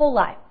your whole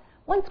life.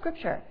 One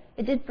scripture.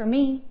 It did for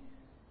me.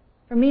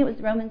 For me, it was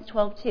Romans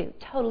 12:2.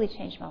 Totally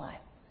changed my life.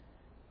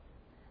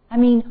 I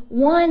mean,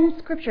 one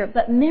scripture,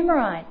 but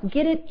memorize.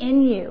 Get it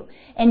in you.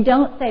 And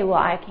don't say, well,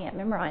 I can't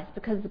memorize,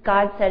 because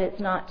God said it's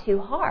not too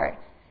hard.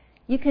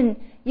 You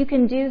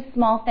can do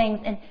small things,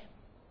 and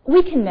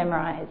we can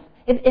memorize.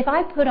 If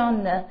I put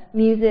on the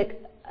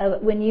music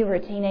when you were a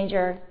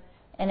teenager,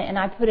 and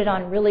I put it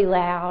on really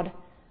loud,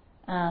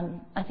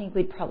 I think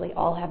we'd probably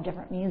all have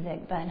different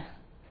music, but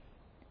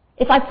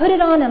if I put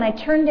it on and I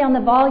turned down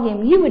the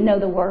volume, you would know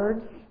the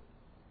words.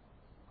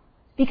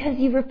 Because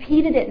you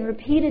repeated it and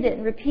repeated it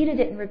and repeated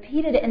it and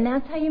repeated it, and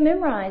that's how you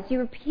memorize. You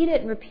repeat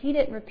it and repeat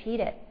it and repeat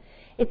it.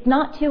 It's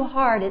not too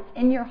hard. It's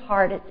in your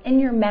heart. It's in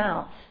your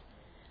mouth.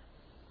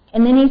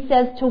 And then He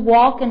says to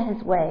walk in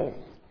His ways.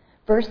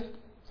 Verse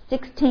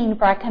 16,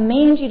 for I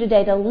command you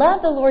today to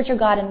love the Lord your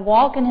God and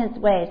walk in His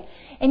ways.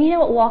 And you know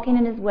what walking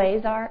in His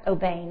ways are?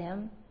 Obeying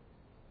Him.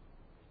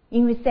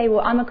 You would say,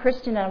 well, I'm a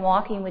Christian and I'm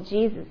walking with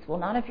Jesus. Well,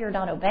 not if you're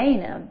not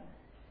obeying Him.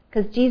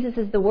 Because Jesus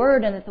is the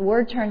Word, and if the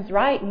Word turns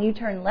right and you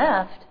turn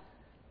left,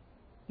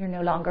 you're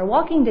no longer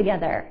walking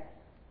together.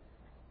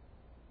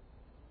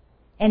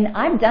 And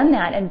I've done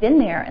that and been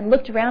there and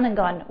looked around and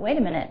gone, wait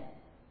a minute.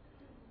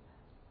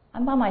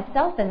 I'm by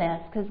myself in this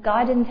because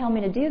God didn't tell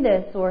me to do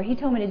this, or He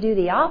told me to do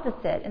the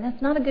opposite, and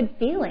that's not a good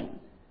feeling.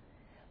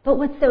 But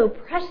what's so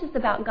precious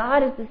about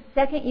God is the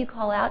second you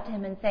call out to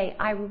Him and say,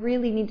 I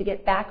really need to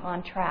get back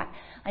on track.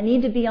 I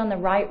need to be on the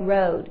right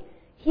road.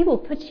 He will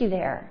put you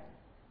there.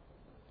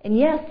 And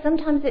yes,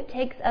 sometimes it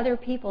takes other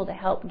people to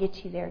help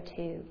get you there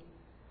too.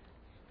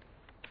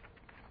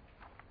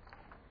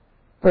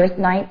 Verse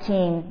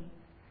 19,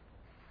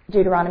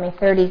 Deuteronomy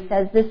 30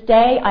 says, "This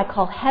day I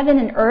call heaven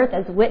and earth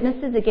as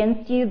witnesses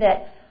against you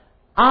that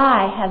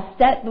I have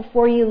set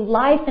before you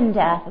life and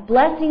death,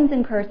 blessings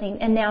and cursing,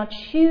 and now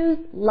choose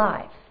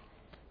life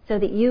so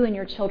that you and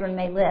your children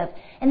may live."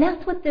 And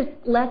that's what this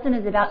lesson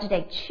is about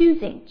today,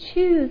 choosing.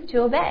 Choose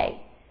to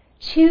obey.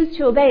 Choose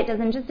to obey. It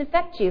doesn't just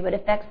affect you, it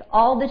affects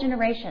all the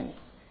generations.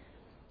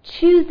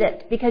 Choose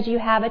it because you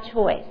have a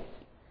choice.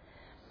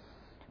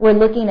 We're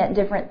looking at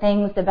different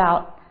things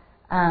about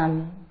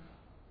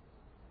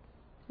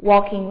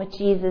walking with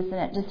Jesus, and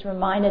it just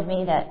reminded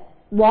me that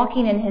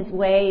walking in His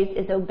ways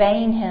is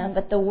obeying Him,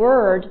 but the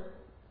Word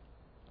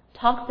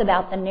talks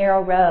about the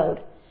narrow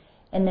road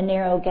and the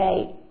narrow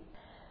gate.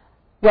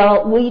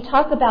 Well, we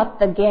talk about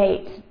the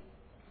gate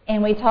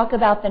and we talk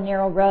about the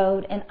narrow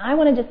road, and I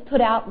want to just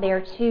put out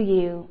there to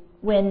you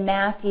when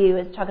Matthew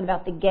is talking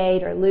about the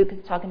gate or Luke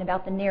is talking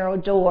about the narrow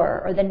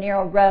door or the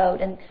narrow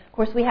road, and of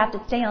course we have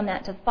to stay on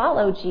that to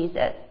follow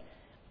Jesus.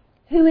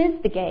 Who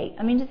is the gate?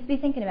 I mean, just be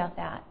thinking about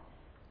that.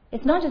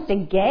 It's not just a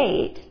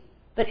gate,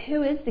 but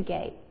who is the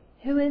gate?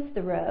 Who is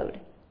the road?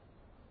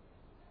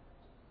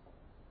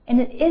 And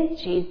it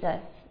is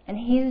Jesus, and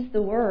He's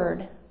the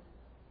Word.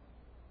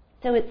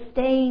 So it's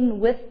staying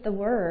with the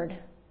Word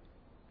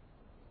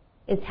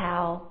is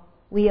how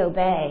we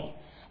obey.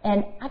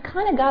 And I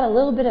kind of got a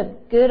little bit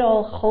of good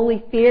old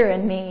holy fear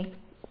in me.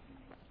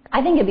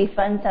 I think it'd be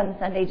fun some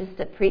Sunday just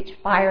to preach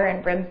fire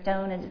and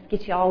brimstone and just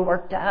get you all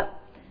worked up.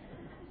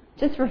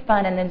 Just for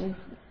fun, and then just,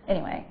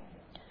 anyway.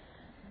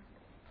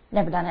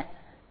 Never done it.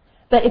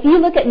 But if you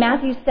look at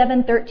Matthew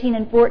 7:13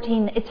 and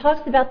 14, it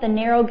talks about the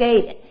narrow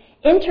gate.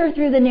 "Enter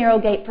through the narrow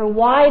gate, for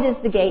wide is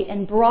the gate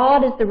and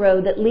broad is the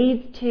road that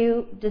leads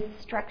to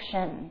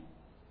destruction."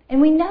 And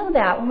we know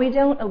that when we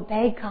don't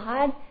obey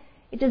God,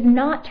 it does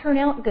not turn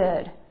out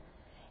good.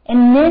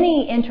 "And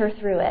many enter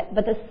through it,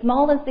 but the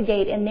small is the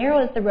gate and narrow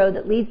is the road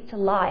that leads to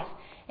life."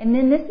 And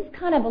then this is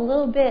kind of a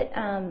little bit,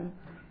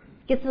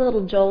 gets a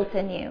little jolt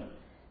in you,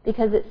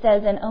 because it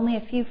says, "and only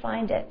a few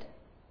find it."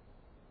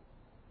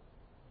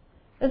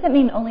 Does that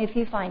mean only if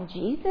you find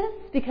Jesus?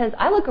 Because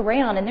I look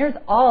around and there's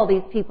all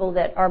these people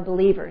that are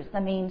believers. I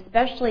mean,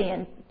 especially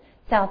in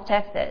South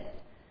Texas.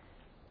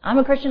 I'm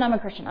a Christian, I'm a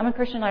Christian, I'm a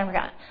Christian, I'm a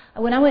Christian.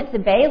 When I went to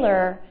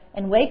Baylor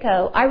and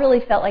Waco, I really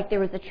felt like there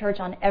was a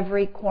church on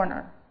every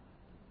corner.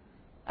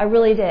 I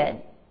really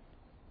did.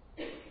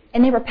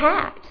 And they were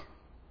packed.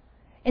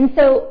 And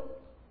so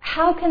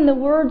how can the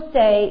Word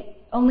say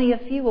only a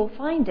few will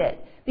find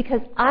it?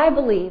 Because I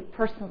believe,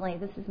 personally,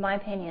 this is my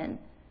opinion,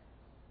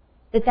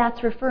 that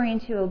that's referring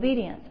to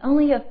obedience.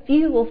 Only a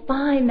few will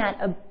find that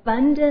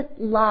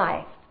abundant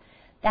life,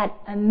 that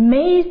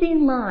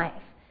amazing life,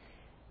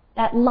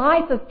 that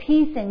life of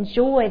peace and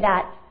joy,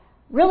 that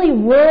really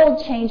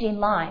world-changing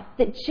life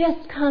that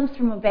just comes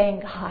from obeying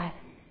God.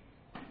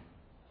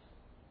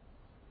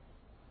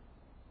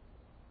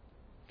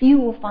 Few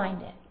will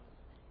find it.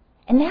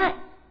 And that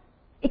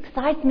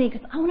excites me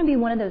because I want to be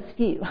one of those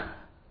few.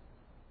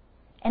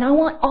 And I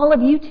want all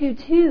of you to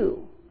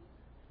too.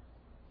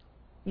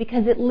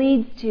 Because it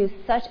leads to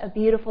such a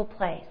beautiful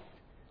place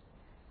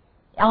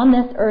on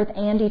this earth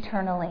and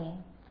eternally.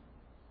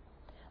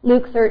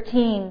 Luke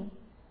 13,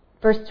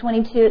 verse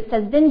 22, it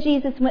says, "Then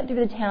Jesus went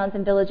through the towns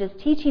and villages,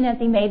 teaching as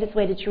He made His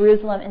way to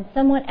Jerusalem. And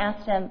someone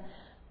asked Him,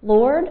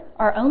 'Lord,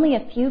 are only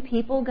a few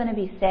people going to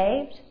be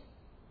saved?'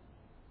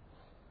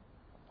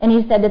 And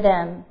He said to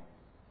them,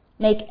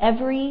 'Make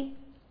every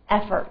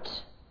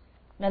effort.'"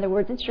 In other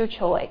words, it's your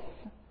choice.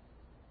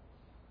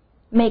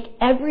 "Make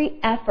every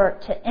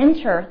effort to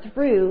enter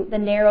through the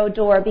narrow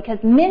door,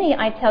 because many,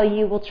 I tell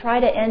you, will try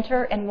to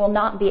enter and will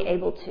not be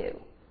able to.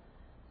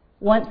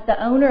 Once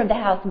the owner of the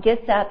house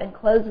gets up and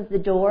closes the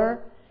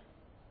door,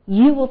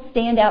 you will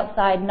stand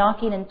outside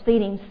knocking and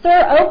pleading,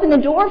 'Sir, open the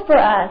door for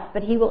us.'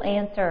 But he will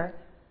answer,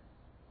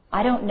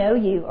 'I don't know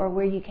you or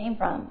where you came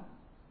from.'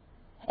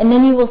 And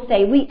then you will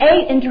say, 'We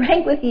ate and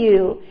drank with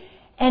you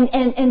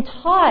and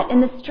taught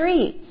in the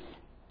streets.'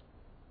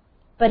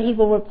 But he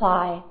will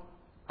reply,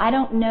 'I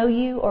don't know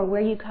you or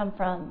where you come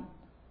from.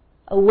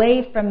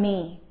 Away from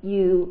me,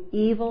 you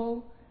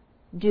evil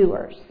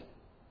doers.'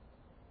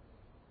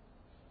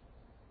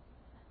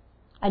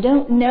 I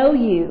don't know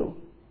you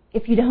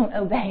if you don't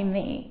obey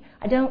me.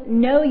 I don't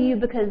know you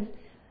because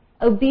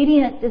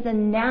obedience is a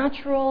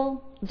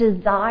natural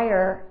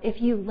desire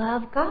if you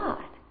love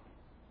God.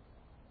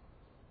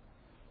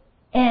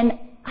 And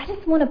I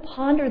just want to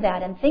ponder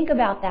that and think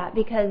about that,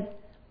 because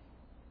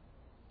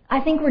I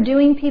think we're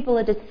doing people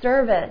a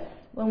disservice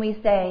when we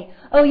say,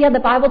 "Oh yeah, the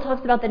Bible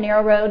talks about the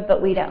narrow road,"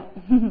 but we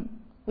don't.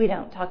 We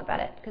don't talk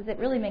about it because it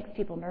really makes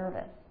people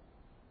nervous.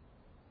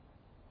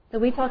 So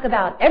we talk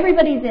about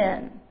everybody's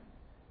in.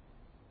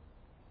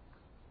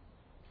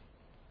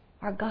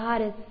 Our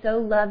God is so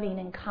loving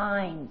and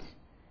kind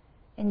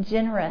and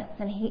generous,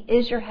 and He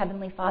is your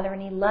Heavenly Father,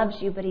 and He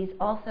loves you, but He's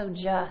also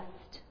just.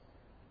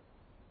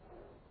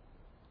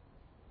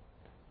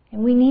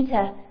 And we need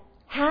to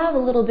have a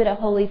little bit of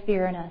holy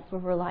fear in us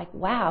where we're like,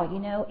 wow,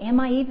 am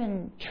I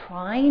even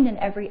trying in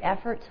every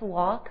effort to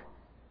walk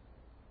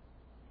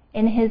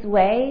in His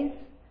ways?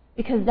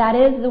 Because that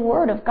is the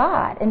Word of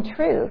God and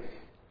truth.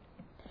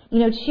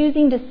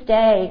 Choosing to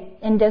stay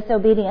in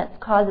disobedience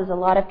causes a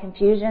lot of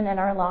confusion in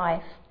our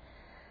life.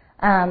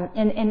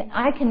 And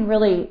I can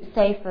really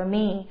say for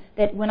me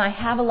that when I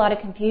have a lot of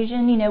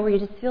confusion, where you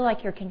just feel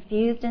like you're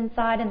confused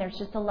inside and there's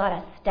just a lot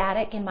of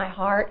static in my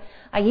heart,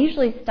 I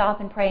usually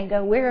stop and pray and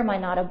go, where am I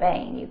not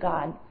obeying you,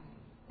 God?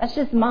 That's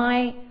just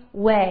my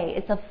way.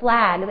 It's a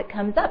flag that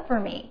comes up for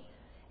me.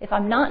 If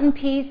I'm not in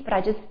peace, but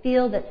I just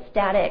feel that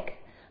static,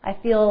 I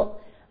feel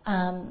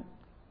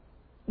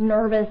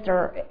nervous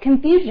or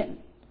confusion,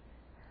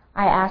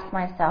 I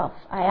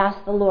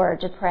ask the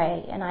Lord to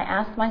pray, and I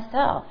ask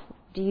myself,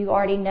 do you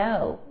already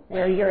know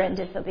where you're in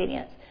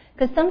disobedience?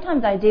 Because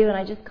sometimes I do, and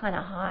I just kind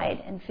of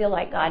hide and feel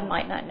like God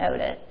might not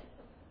notice.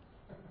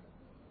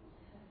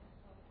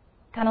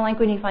 Kind of like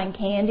when you find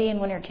candy in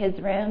one of your kids'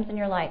 rooms, and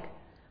you're like,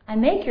 I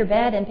make your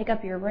bed and pick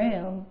up your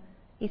room.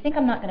 You think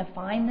I'm not going to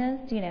find this?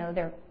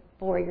 They're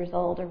 4 years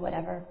old or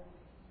whatever.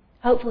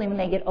 Hopefully when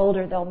they get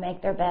older, they'll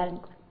make their bed and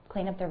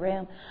clean up their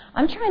room.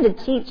 I'm trying to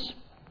teach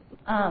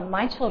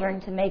my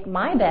children to make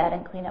my bed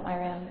and clean up my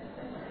room.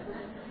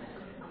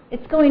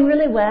 It's going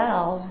really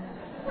well.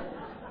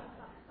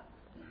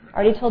 I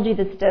already told you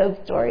the stove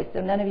story,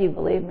 so none of you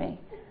believe me.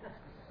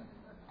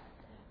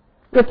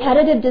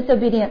 Repetitive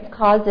disobedience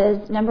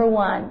causes, number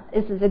one,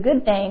 this is a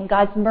good thing,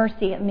 God's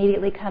mercy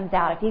immediately comes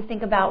out. If you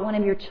think about one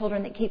of your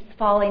children that keeps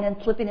falling and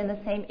slipping in the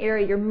same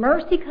area, your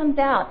mercy comes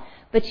out,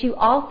 but you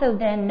also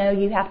then know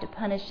you have to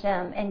punish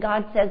them. And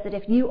God says that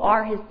if you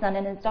are His son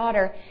and His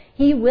daughter,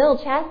 He will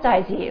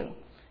chastise you.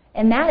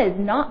 And that is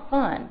not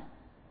fun.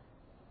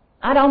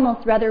 I'd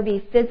almost rather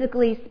be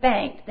physically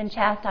spanked than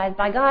chastised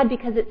by God,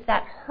 because it's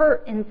that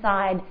hurt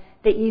inside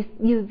that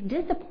you've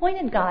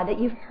disappointed God,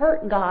 that you've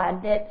hurt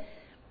God, that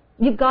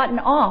you've gotten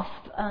off.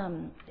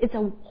 It's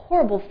a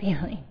horrible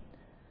feeling.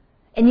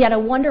 And yet a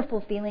wonderful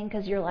feeling,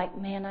 because you're like,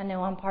 man, I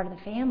know I'm part of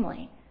the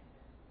family.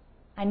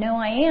 I know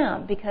I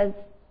am, because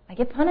I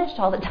get punished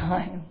all the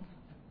time.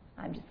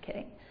 I'm just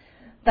kidding.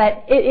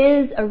 But it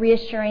is a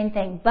reassuring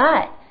thing.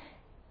 But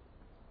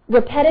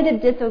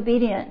repetitive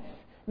disobedience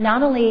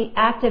not only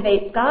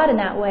activates God in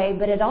that way,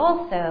 but it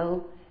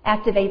also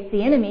activates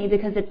the enemy,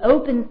 because it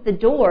opens the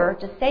door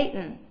to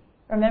Satan.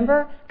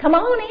 Remember? Come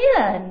on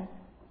in.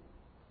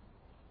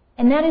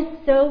 And that is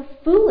so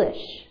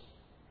foolish.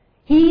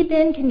 He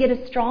then can get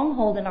a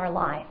stronghold in our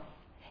life.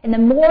 And the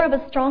more of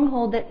a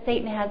stronghold that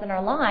Satan has in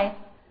our life,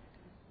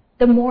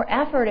 the more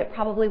effort it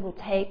probably will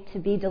take to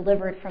be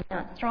delivered from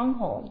that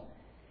stronghold.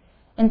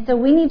 And so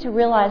we need to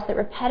realize that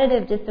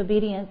repetitive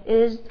disobedience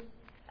is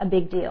a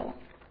big deal.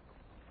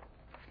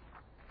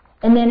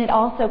 And then it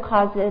also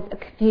causes a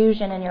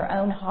confusion in your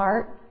own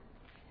heart.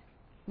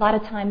 A lot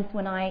of times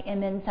when I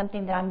am in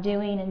something that I'm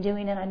doing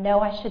and I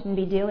know I shouldn't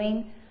be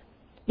doing,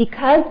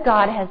 because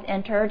God has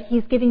entered,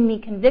 He's giving me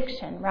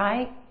conviction,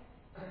 right?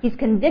 He's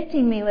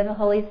convicting me with the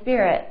Holy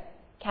Spirit.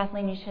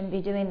 Kathleen, you shouldn't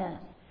be doing this.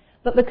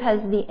 But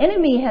because the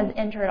enemy has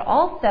entered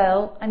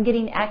also, I'm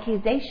getting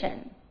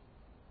accusation.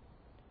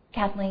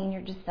 Kathleen,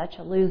 you're just such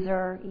a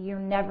loser. You're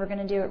never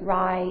going to do it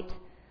right.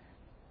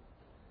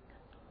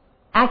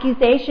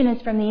 Accusation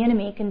is from the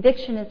enemy.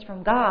 Conviction is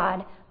from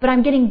God. But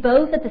I'm getting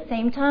both at the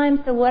same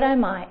time. So what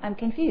am I? I'm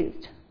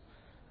confused.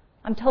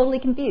 I'm totally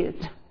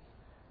confused.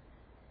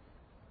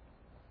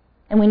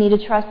 And we need to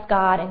trust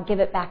God and give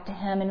it back to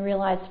Him and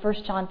realize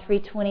 1 John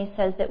 3:20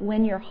 says that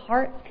when your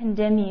hearts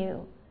condemn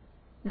you,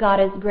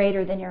 God is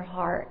greater than your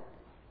heart,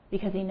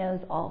 because He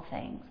knows all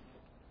things.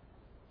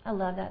 I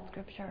love that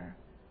scripture.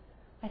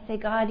 I say,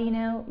 God,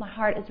 my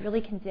heart is really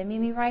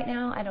condemning me right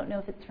now. I don't know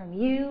if it's from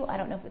you. I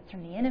don't know if it's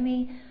from the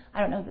enemy. I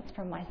don't know if it's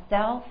from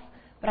myself.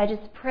 But I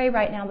just pray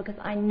right now, because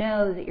I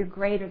know that you're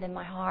greater than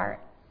my heart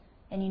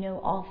and you know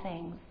all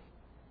things.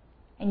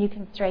 And you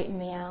can straighten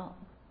me out.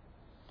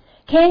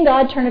 Can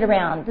God turn it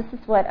around? This is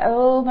what,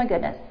 oh my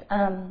goodness.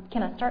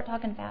 Can I start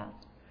talking fast?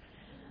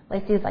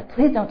 Lacey is like,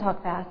 please don't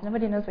talk fast.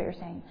 Nobody knows what you're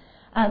saying.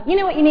 You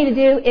know what you need to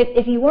do?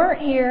 If you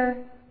weren't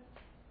here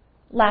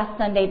last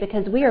Sunday,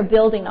 because we are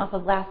building off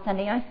of last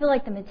Sunday, I feel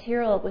like the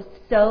material was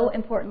so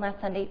important last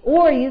Sunday,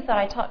 or you thought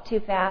I talked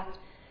too fast,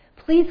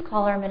 please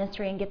call our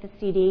ministry and get the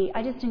CD.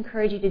 I just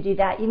encourage you to do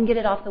that. You can get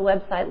it off the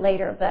website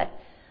later, but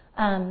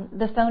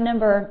the phone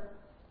number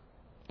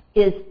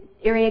is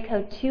area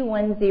code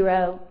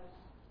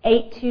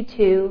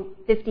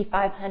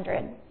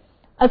 210-822-5500.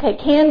 Okay,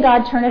 can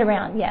God turn it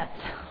around? Yes.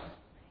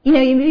 You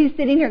may be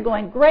sitting here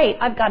going, great,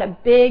 I've got a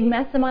big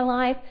mess in my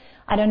life.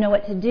 I don't know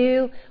what to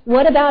do.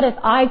 What about if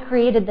I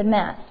created the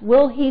mess?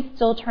 Will He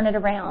still turn it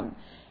around?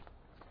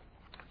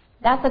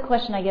 That's a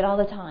question I get all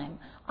the time.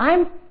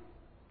 I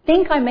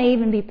think I may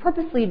even be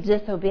purposely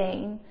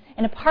disobeying,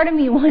 and a part of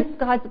me wants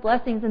God's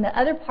blessings, and the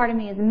other part of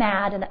me is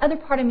mad, and the other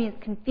part of me is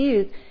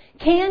confused.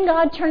 Can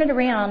God turn it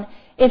around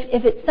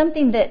if it's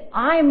something that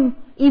I'm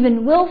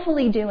even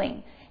willfully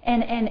doing?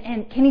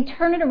 And can He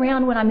turn it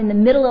around when I'm in the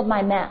middle of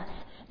my mess?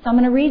 So I'm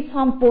going to read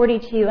Psalm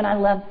 42, and I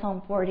love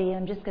Psalm 40.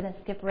 I'm just going to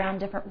skip around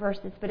different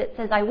verses. But it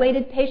says, I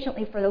waited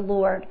patiently for the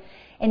Lord,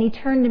 and He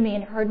turned to me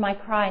and heard my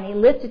cry, and He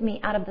lifted me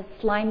out of the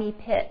slimy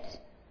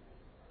pit.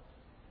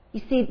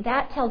 You see,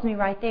 that tells me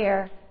right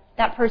there,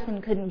 that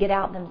person couldn't get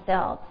out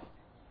themselves.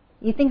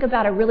 You think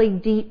about a really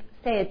deep,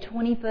 say a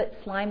 20-foot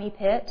slimy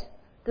pit,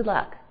 good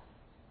luck.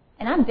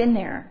 And I've been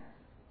there.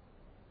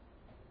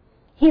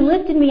 He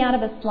lifted me out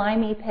of a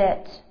slimy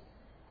pit,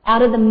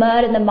 out of the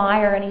mud and the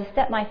mire, and He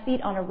set my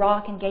feet on a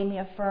rock and gave me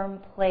a firm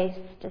place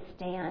to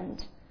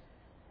stand.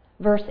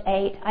 Verse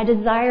 8, I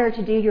desire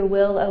to do your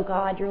will, O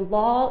God. Your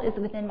law is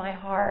within my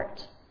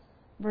heart.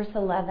 Verse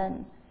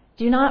 11,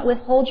 do not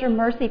withhold your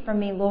mercy from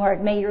me,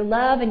 Lord. May your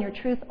love and your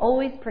truth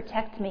always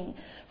protect me.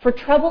 For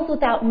troubles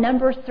without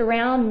number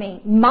surround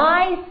me.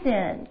 My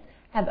sins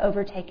have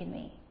overtaken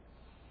me.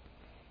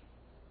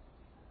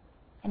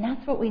 And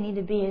that's what we need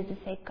to be, is to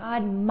say,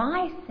 God,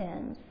 my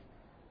sins,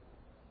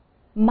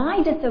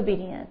 my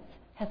disobedience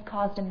has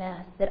caused a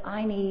mess that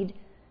I need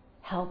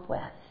help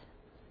with.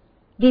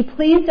 Be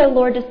pleased, O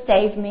Lord, to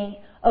save me.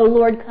 O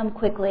Lord, come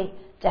quickly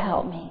to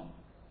help me.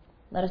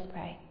 Let us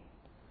pray.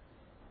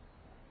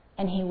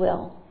 And He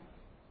will,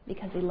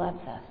 because He loves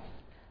us.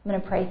 I'm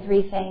going to pray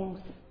 3 things.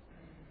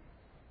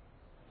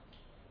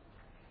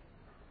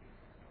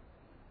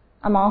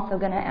 I'm also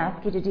going to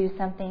ask you to do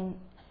something.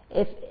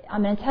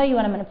 I'm going to tell you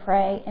what I'm going to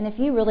pray, and if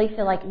you really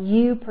feel like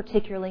you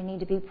particularly need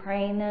to be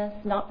praying this,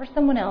 not for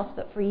someone else,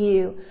 but for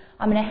you,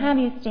 I'm going to have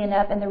you stand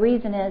up, and the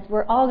reason is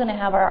we're all going to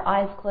have our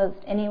eyes closed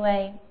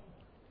anyway.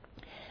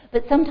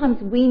 But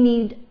sometimes we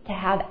need to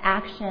have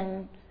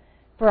action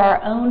for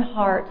our own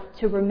hearts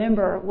to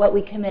remember what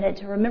we committed,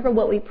 to remember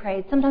what we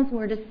prayed. Sometimes when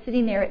we're just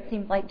sitting there, it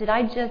seems like, did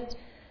I just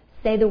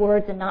say the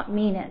words and not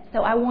mean it?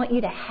 So I want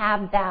you to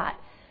have that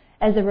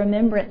as a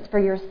remembrance for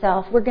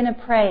yourself. We're going to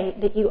pray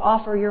that you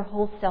offer your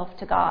whole self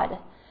to God.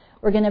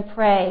 We're going to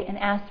pray and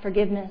ask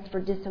forgiveness for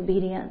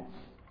disobedience.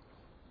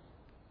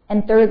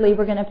 And thirdly,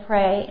 we're going to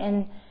pray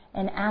and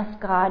ask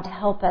God to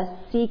help us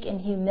seek in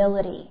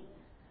humility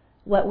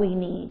what we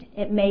need.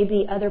 It may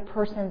be other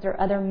persons or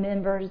other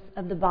members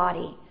of the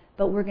body,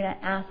 but we're going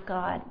to ask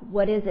God,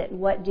 what is it?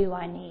 What do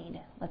I need?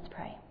 Let's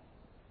pray.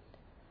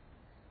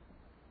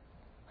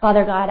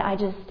 Father God,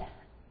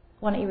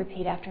 why don't you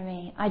repeat after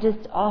me? I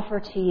just offer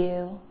to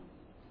you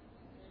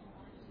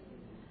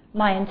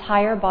my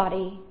entire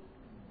body,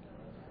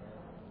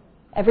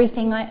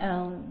 everything I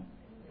own,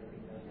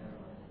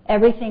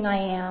 everything I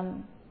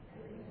am.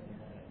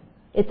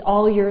 It's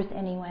all yours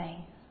anyway.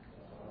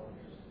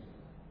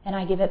 And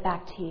I give it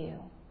back to you.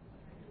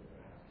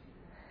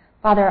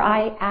 Father,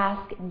 I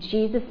ask in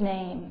Jesus'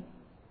 name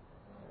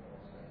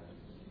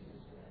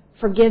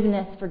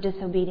forgiveness for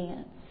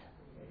disobedience,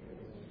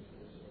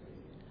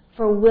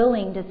 for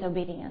willing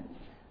disobedience,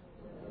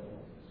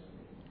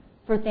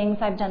 for things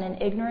I've done in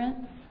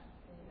ignorance.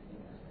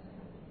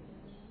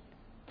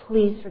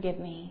 Please forgive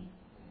me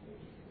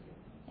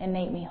and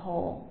make me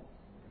whole.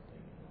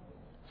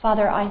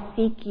 Father, I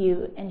seek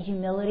you in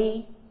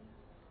humility.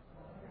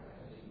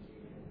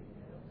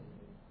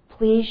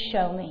 Please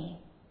show me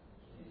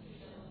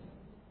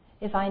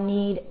if I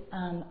need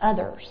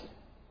others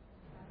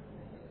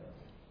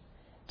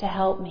to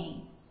help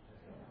me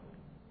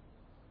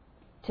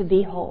to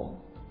be whole.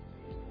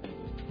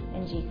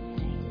 In Jesus' name.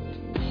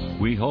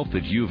 We hope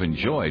that you've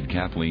enjoyed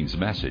Kathleen's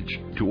message.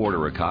 To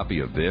order a copy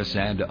of this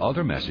and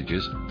other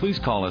messages, please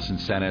call us in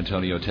San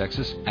Antonio,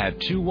 Texas at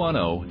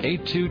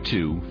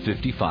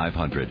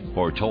 210-822-5500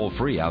 or toll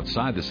free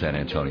outside the San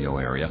Antonio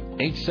area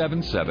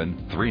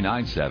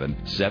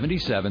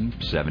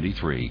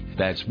 877-397-7773.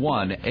 That's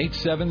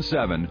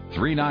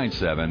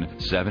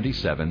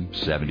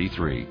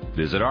 1-877-397-7773.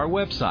 Visit our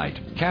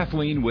website,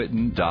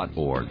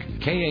 KathleenWhitten.org,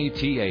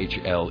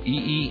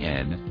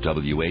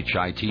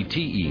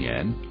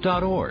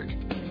 KathleenWhitten.org.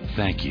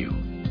 Thank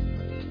you.